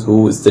those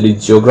who study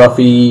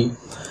geography.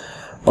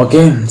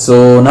 Okay,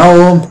 so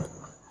now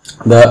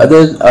The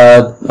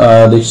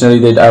other dictionary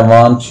that I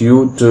want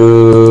you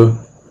to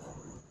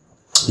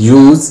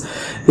use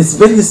is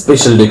very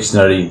special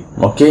dictionary.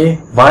 Okay,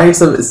 why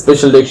it's a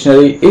special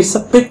dictionary? It's a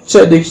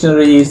picture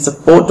dictionary, it's a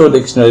photo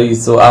dictionary.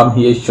 So I'm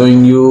here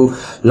showing you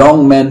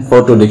Longman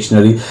photo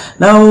dictionary.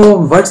 Now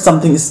what's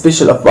something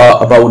special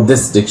about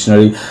this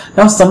dictionary?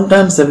 Now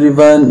sometimes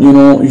everyone,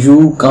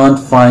 you can't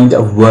find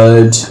a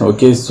word.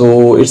 Okay,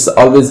 so it's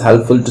always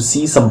helpful to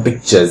see some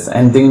pictures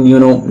and then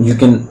you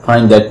can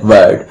find that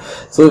word.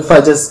 So if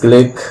I just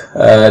click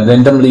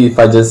randomly, if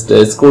I just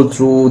scroll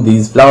through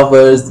these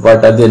flowers,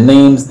 what are their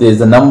names,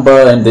 there's a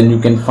number, and then you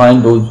can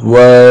find those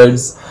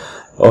words.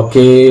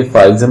 Okay,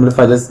 for example, if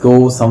I just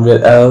go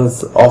somewhere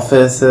else,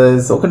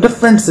 offices, okay,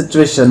 different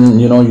situation,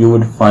 you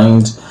would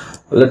find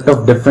a lot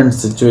of different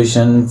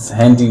situations,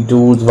 handy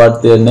tools,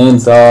 what their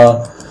names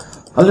are,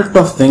 a lot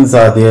of things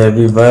are there,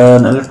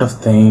 everyone, a lot of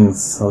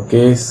things.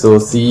 Okay, so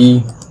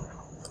see,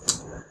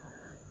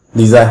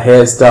 these are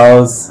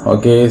hairstyles.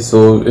 Okay,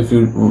 so if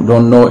you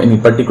don't know any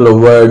particular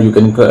word, you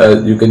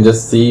can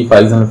just see, for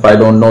example, if I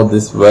don't know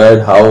this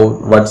word,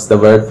 what's the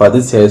word for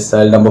this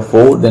hairstyle, number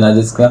 4, then I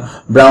just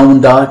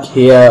brown dark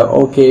hair.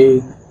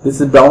 Okay,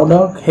 this is brown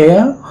dark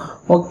hair.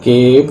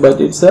 Okay, but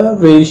it's a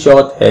very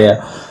short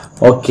hair.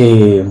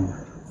 Okay,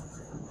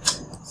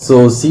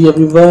 so see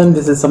everyone,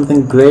 this is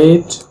something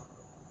great.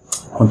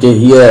 Okay,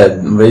 here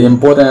very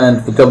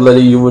important vocabulary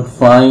you would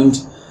find.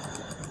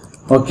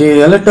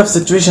 Okay, a lot of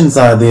situations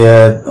are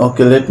there.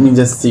 Okay, let me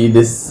just see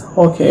this.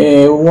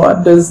 Okay,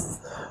 what is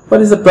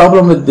the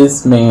problem with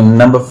this man?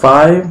 Number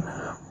 5,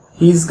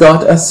 he's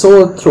got a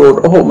sore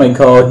throat. Oh my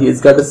god, he's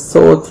got a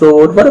sore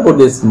throat. What about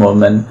this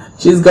woman?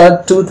 She's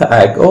got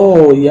toothache.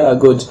 Oh yeah,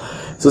 good.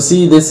 So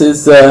see, this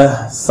is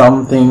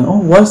something. Oh,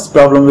 what's the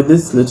problem with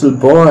this little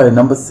boy?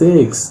 Number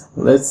 6.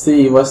 Let's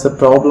see, what's the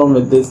problem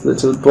with this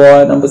little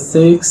boy? Number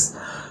 6.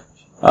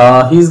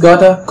 He's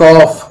got a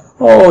cough.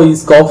 Oh,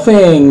 he's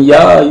coughing.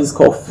 Yeah, he's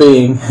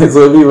coughing.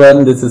 So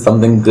everyone, this is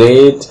something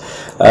great.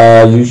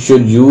 You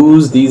should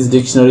use these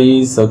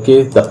dictionaries.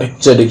 Okay, the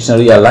picture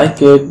dictionary, I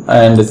like it.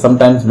 And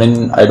sometimes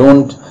when I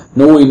don't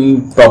know any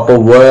proper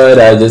word,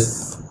 I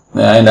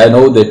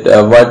know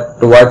that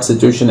what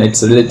situation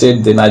it's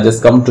related, then I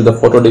just come to the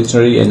photo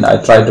dictionary and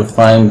I try to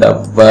find the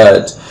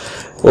word.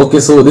 Okay,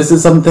 so this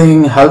is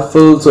something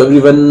helpful. So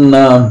everyone,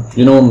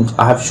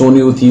 I have shown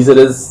you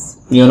thesaurus,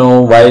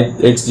 why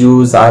it's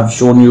used. I have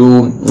shown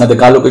you the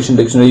collocation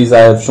dictionaries. I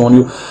have shown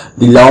you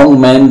the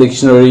Longman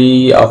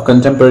dictionary of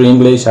contemporary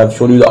English. I have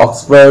shown you the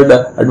Oxford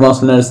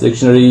Advanced Learners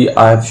Dictionary.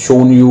 I have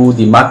shown you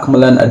the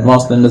Macmillan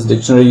Advanced Learners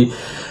Dictionary.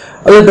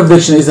 A lot of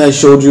dictionaries I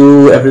showed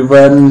you,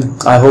 everyone.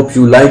 I hope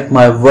you like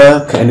my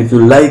work, and if you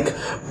like,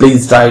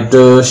 please try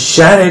to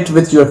share it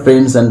with your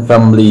friends and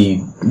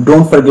family.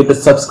 Don't forget to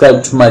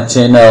subscribe to my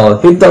channel,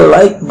 hit the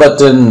like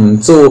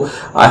button. So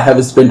I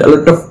have spent a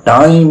lot of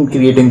time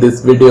creating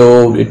this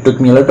video. It took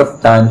me a lot of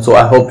time, so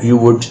I hope you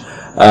would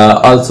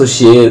also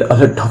share a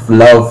lot of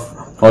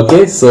love.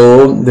 Okay,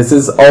 so this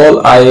is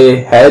all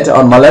I had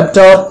on my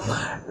laptop,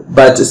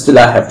 but still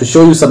I have to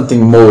show you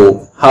something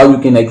more, how you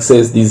can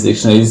access these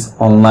dictionaries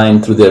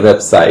online through their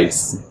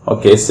websites.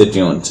 Okay, stay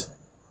tuned.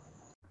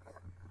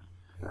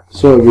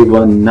 So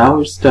everyone,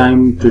 now it's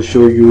time to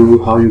show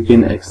you how you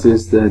can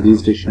access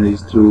these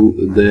dictionaries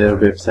through their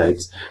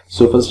websites.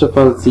 So first of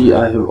all, see,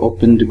 I have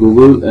opened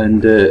Google,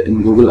 and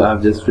in Google I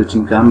have just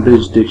written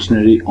Cambridge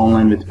Dictionary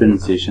online with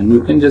pronunciation.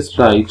 You can just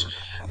write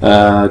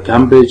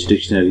Cambridge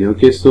Dictionary.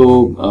 Okay,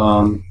 so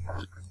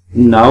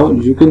now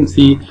you can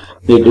see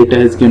that it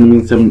has given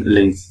me some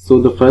links.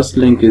 So the first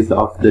link is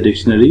of the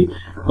dictionary.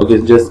 Okay,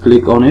 just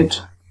click on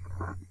it.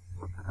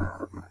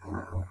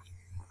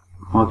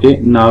 Okay,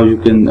 now you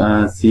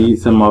can see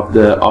some of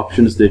the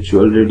options that you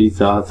already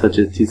saw, such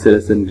as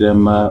thesaurus and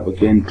grammar.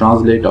 Okay, and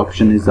translate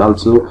option is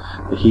also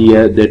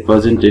here, that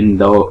wasn't in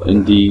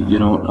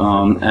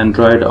the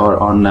Android or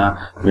on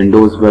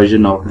Windows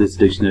version of this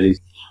dictionary.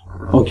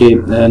 Okay,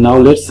 now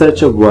let's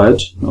search a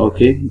word.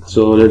 Okay,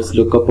 so let's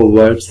look up a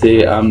word.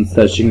 Say I'm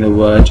searching the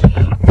word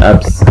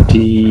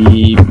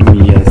abstemious.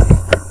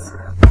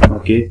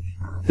 Okay,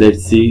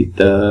 let's see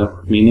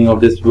the meaning of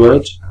this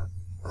word.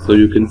 So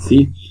you can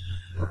see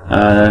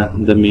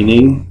the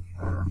meaning.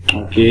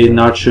 Okay,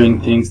 not doing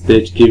things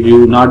that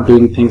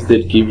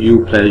give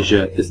you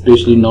pleasure,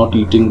 especially not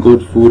eating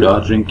good food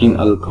or drinking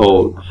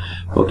alcohol.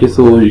 Okay,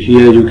 so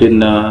here you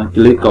can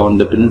click on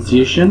the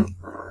pronunciation.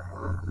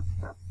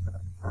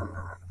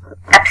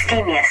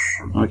 Abstemious.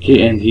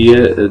 Okay, and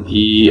here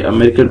the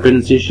American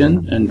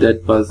pronunciation, and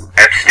that was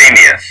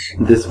abstemious.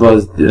 This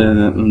was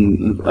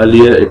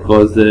earlier it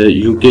was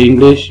UK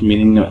English,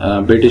 meaning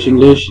British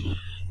English,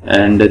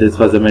 and this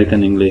was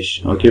American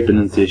English. Okay,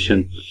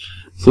 pronunciation.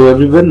 So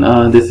everyone,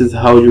 this is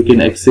how you can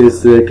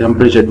access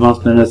Cambridge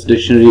Advanced Learners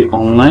Dictionary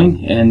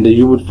online, and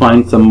you would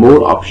find some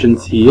more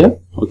options here.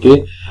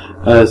 Okay,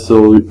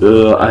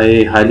 so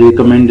I highly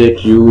recommend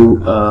that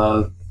you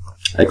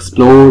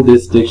explore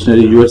this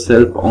dictionary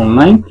yourself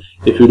online.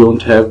 If you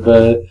don't have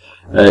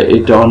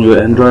it on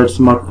your Android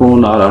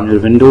smartphone or on your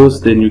Windows,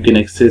 then you can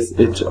access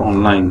it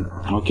online.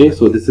 Okay,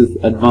 so this is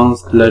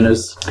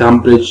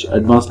Cambridge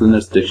Advanced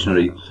Learners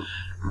Dictionary.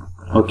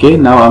 Okay,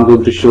 now I'm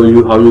going to show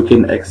you how you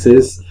can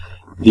access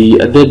the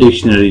other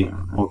dictionary.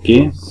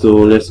 Okay, so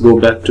let's go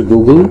back to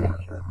Google.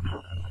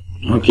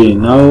 Okay,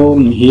 now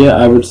here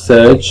I would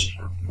search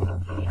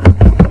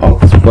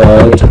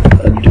Oxford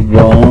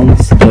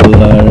Advanced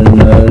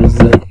Learners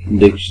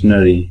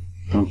Dictionary.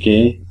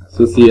 Okay,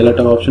 so see, a lot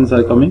of options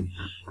are coming.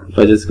 If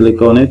I just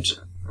click on it,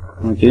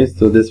 okay,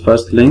 so this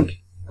first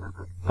link,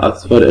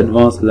 Oxford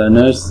Advanced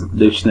Learners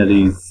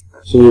Dictionaries.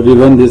 So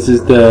everyone, this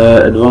is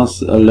the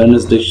Advanced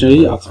Learners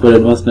Dictionary, Oxford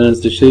Advanced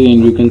Learners Dictionary,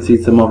 and you can see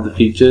some of the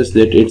features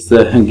that it's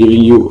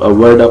giving you a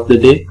word of the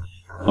day.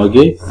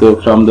 Okay, so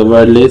from the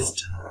word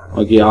list,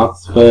 okay,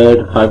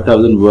 Oxford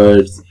 5000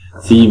 words,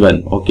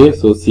 C1. Okay,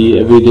 so see,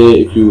 every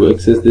day if you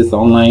access this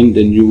online,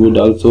 then you would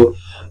also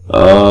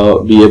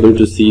be able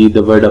to see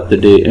the word of the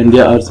day. And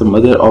there are some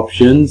other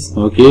options.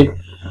 Okay,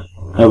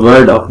 a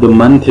word of the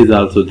month is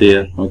also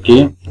there.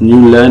 Okay,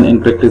 new learn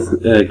and practice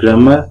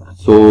grammar.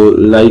 So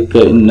like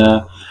in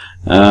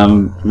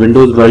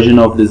Windows version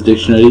of this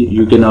dictionary,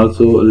 you can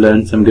also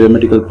learn some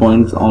grammatical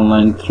points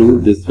online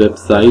through this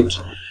website.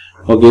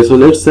 Okay, so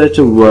let's search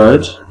a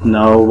word.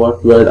 Now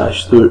what word I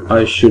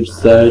should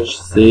search?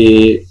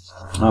 Say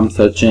I'm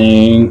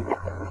searching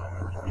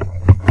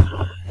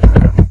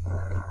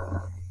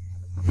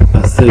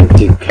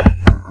ascetic.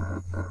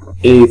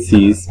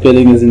 AC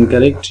spelling is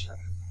incorrect.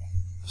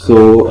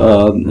 So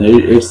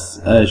it's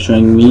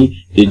showing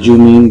me, did you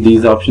mean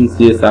these options?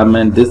 Yes, I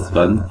meant this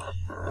one.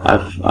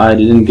 I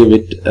didn't give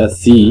it a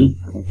C.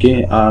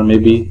 Okay, or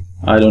maybe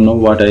I don't know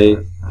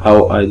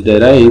how I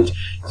did write.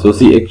 So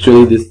see,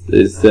 actually this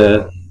is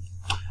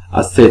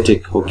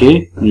ascetic.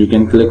 Okay, you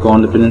can click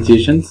on the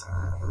pronunciations.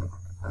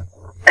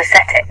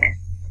 Ascetic.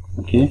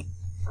 Okay,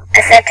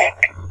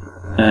 Ascetic.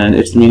 and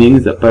its meaning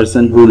is a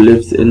person who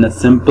lives in a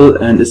simple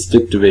and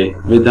strict way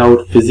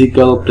without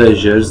physical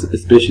pleasures,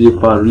 especially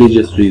for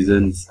religious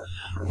reasons.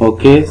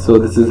 Okay, so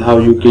this is how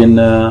you can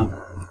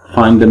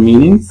find the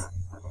meanings.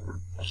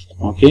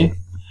 Okay,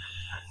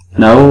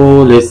 now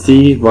let's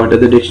see what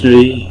other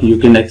dictionary you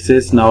can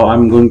access. Now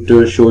I'm going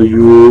to show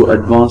you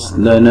Advanced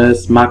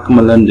Learners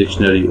Macmillan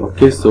Dictionary.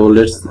 Okay, so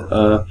let's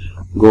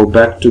go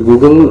back to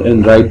Google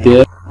and write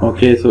there.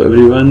 Okay, so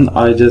everyone,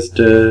 I just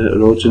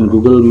wrote in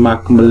Google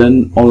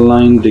Macmillan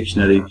Online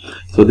Dictionary.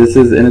 So this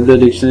is another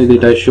dictionary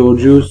that I showed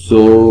you,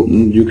 so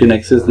you can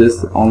access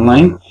this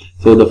online.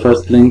 So the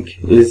first link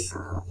is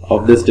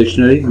of this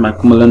dictionary,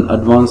 Macmillan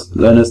Advanced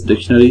Learners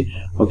Dictionary.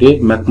 Okay,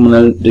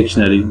 Macmillan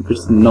Dictionary.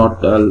 It's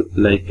not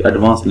like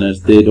Advanced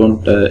Learners, they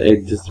don't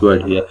add this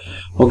word here.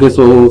 Okay,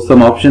 so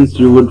some options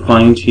you would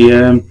find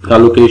here.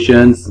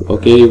 Collocations.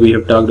 Okay, we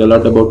have talked a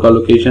lot about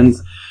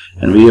collocations,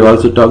 and we have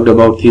also talked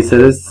about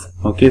thesaurus.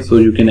 Okay, so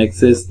you can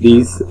access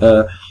these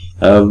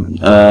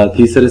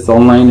thesaurus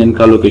online and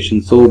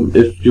collocations. So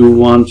if you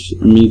want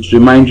me to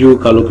remind you,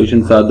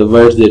 collocations are the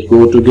words that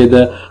go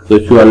together. So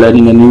if you are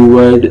learning a new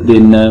word,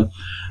 then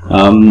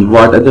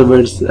what other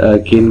words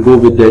can go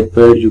with that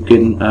word, you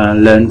can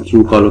learn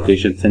through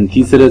collocations. And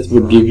thesaurus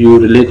would give you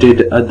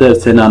related other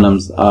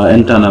synonyms,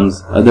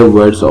 antonyms, other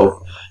words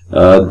of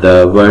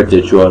the word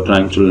that you are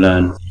trying to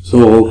learn.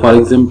 So for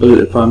example,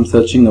 if I'm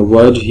searching a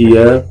word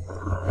here,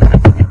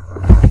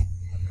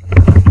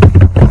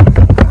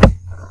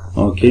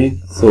 okay,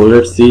 so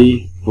let's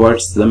see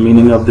what's the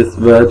meaning of this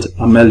word,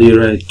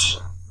 ameliorate.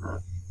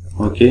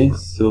 Okay,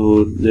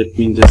 so let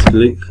me just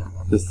click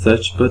the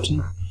search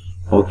button.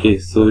 Okay,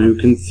 so you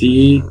can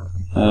see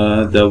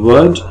the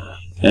word,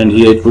 and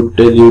here it would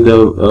tell you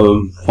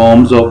the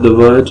forms of the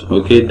word.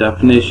 Okay,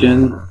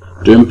 definition,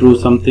 to improve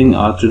something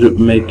or to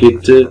make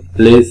it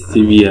less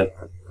severe.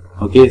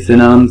 Okay,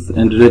 synonyms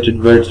and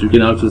related words you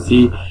can also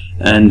see,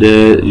 and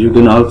you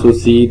can also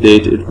see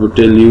that it would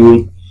tell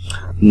you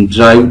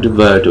derived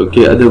word.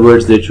 Okay, other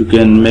words that you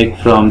can make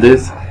from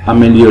this,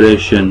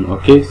 amelioration.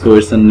 Okay, so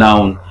it's a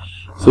noun.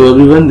 So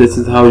everyone, this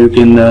is how you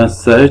can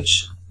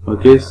search.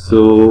 Okay,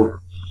 so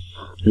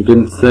you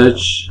can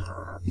search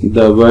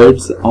the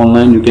words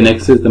online. You can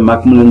access the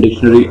Macmillan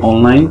Dictionary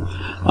online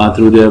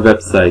through their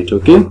website.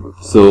 Okay,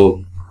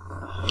 so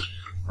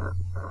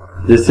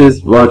this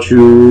is what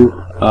you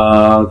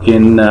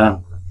can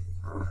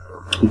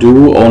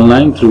do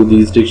online through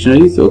these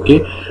dictionaries.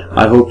 Okay,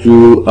 I hope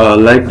you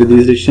liked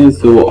these dictionaries.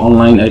 So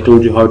online I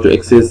told you how to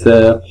access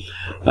the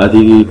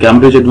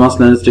Cambridge Advanced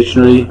Learners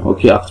Dictionary,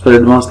 okay, Oxford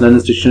Advanced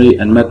Learners Dictionary,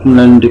 and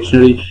Macmillan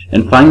Dictionary.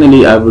 And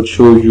finally I would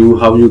show you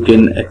how you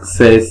can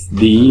access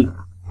the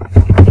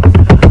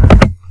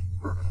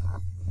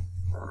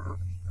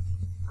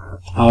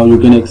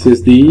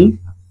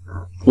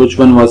which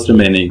one was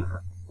remaining,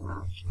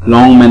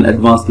 Longman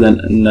Advanced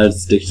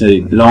Learners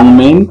Dictionary,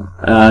 Longman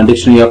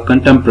Dictionary of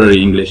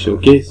Contemporary English.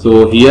 Okay,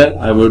 so here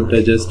I would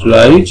just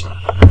write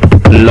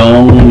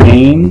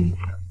Longman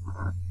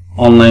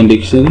Online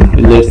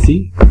Dictionary. Let's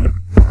see,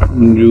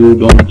 you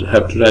don't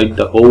have to write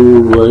the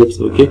whole words.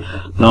 Okay,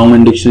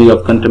 Longman Dictionary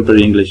of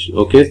Contemporary English.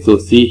 Okay, so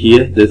see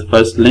here this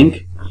first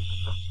link.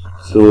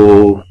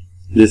 So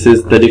this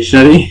is the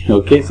dictionary.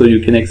 Okay, so you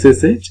can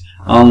access it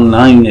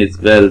online as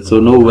well, so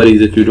no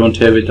worries if you don't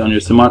have it on your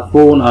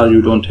smartphone or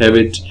you don't have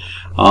it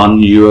on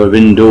your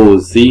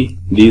Windows. See,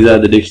 these are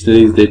the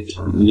dictionaries that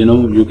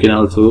you can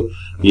also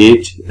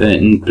get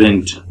in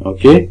print.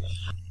 Okay,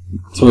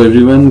 so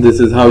everyone, this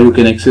is how you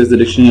can access the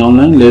dictionary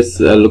online. Let's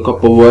look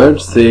up a word.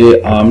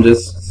 Say I'm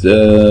just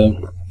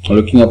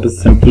looking up a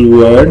simple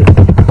word.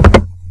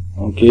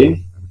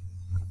 Okay,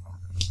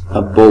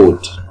 a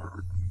boat.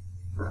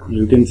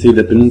 You can see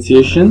the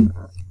pronunciation.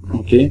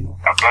 Okay,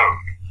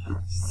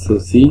 so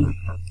see,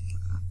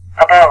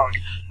 Abode.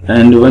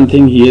 and one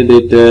thing here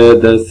that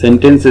the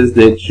sentences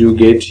that you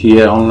get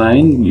here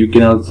online, you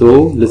can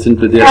also listen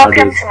to their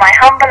Welcome audios. to my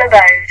humble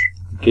abode.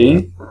 Okay,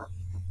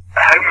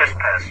 A homeless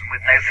person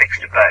with no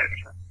fixed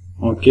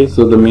abode. okay,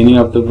 so the meaning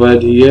of the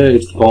word here,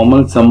 it's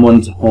formal,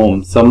 someone's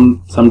home,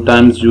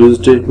 sometimes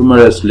used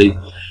humorously.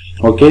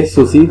 Okay,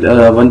 so see,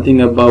 one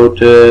thing about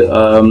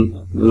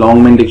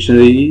Longman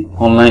dictionary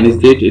online is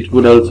that it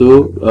would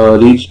also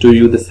reach to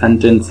you the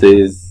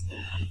sentences.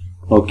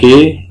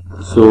 Okay,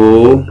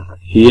 so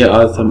here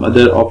are some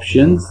other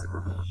options.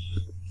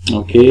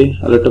 Okay,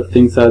 a lot of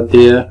things are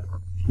there.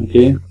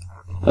 Okay,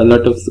 a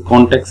lot of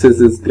contexts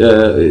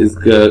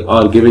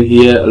are given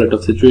here, a lot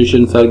of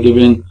situations are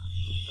given.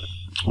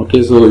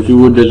 Okay, so if you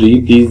would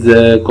read these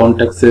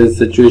contexts,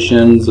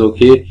 situations,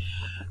 okay,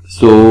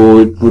 so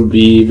it would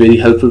be very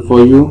helpful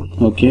for you,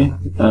 okay,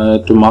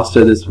 to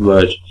master this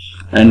word.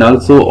 And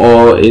also,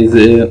 or is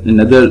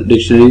in other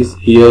dictionaries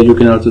here you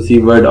can also see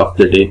word of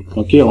the day.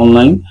 Okay,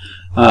 online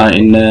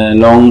in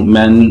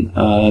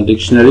Longman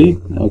dictionary,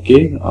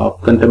 okay,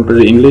 of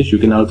contemporary English, you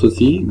can also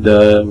see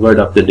the word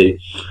of the day.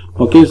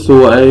 Okay,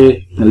 so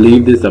I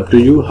leave this up to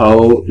you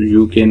how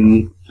you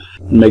can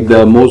make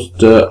the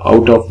most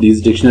out of these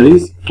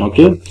dictionaries.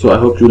 Okay, so I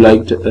hope you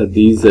liked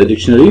these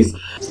dictionaries.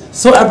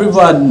 So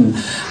everyone,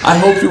 I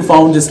hope you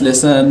found this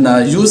lesson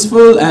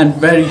useful and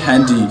very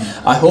handy.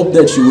 I hope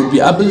that you would be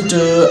able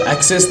to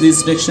access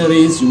these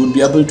dictionaries, you would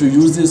be able to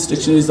use these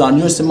dictionaries on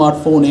your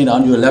smartphone and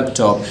on your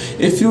laptop.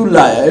 If you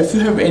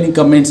have any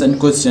comments and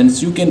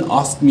questions, you can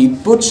ask me,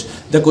 put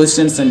the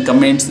questions and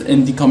comments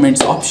in the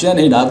comments option,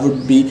 and I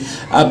would be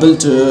able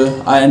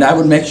to, and I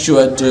would make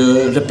sure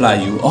to reply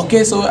you.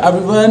 Okay, so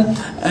everyone,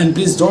 and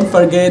please don't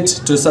forget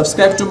to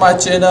subscribe to my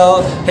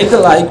channel, hit the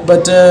like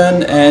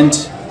button, and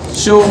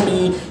show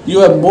me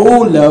your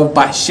more love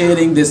by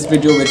sharing this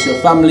video with your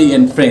family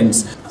and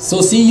friends.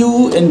 So see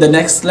you in the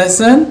next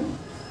lesson.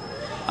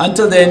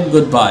 Until then,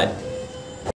 goodbye.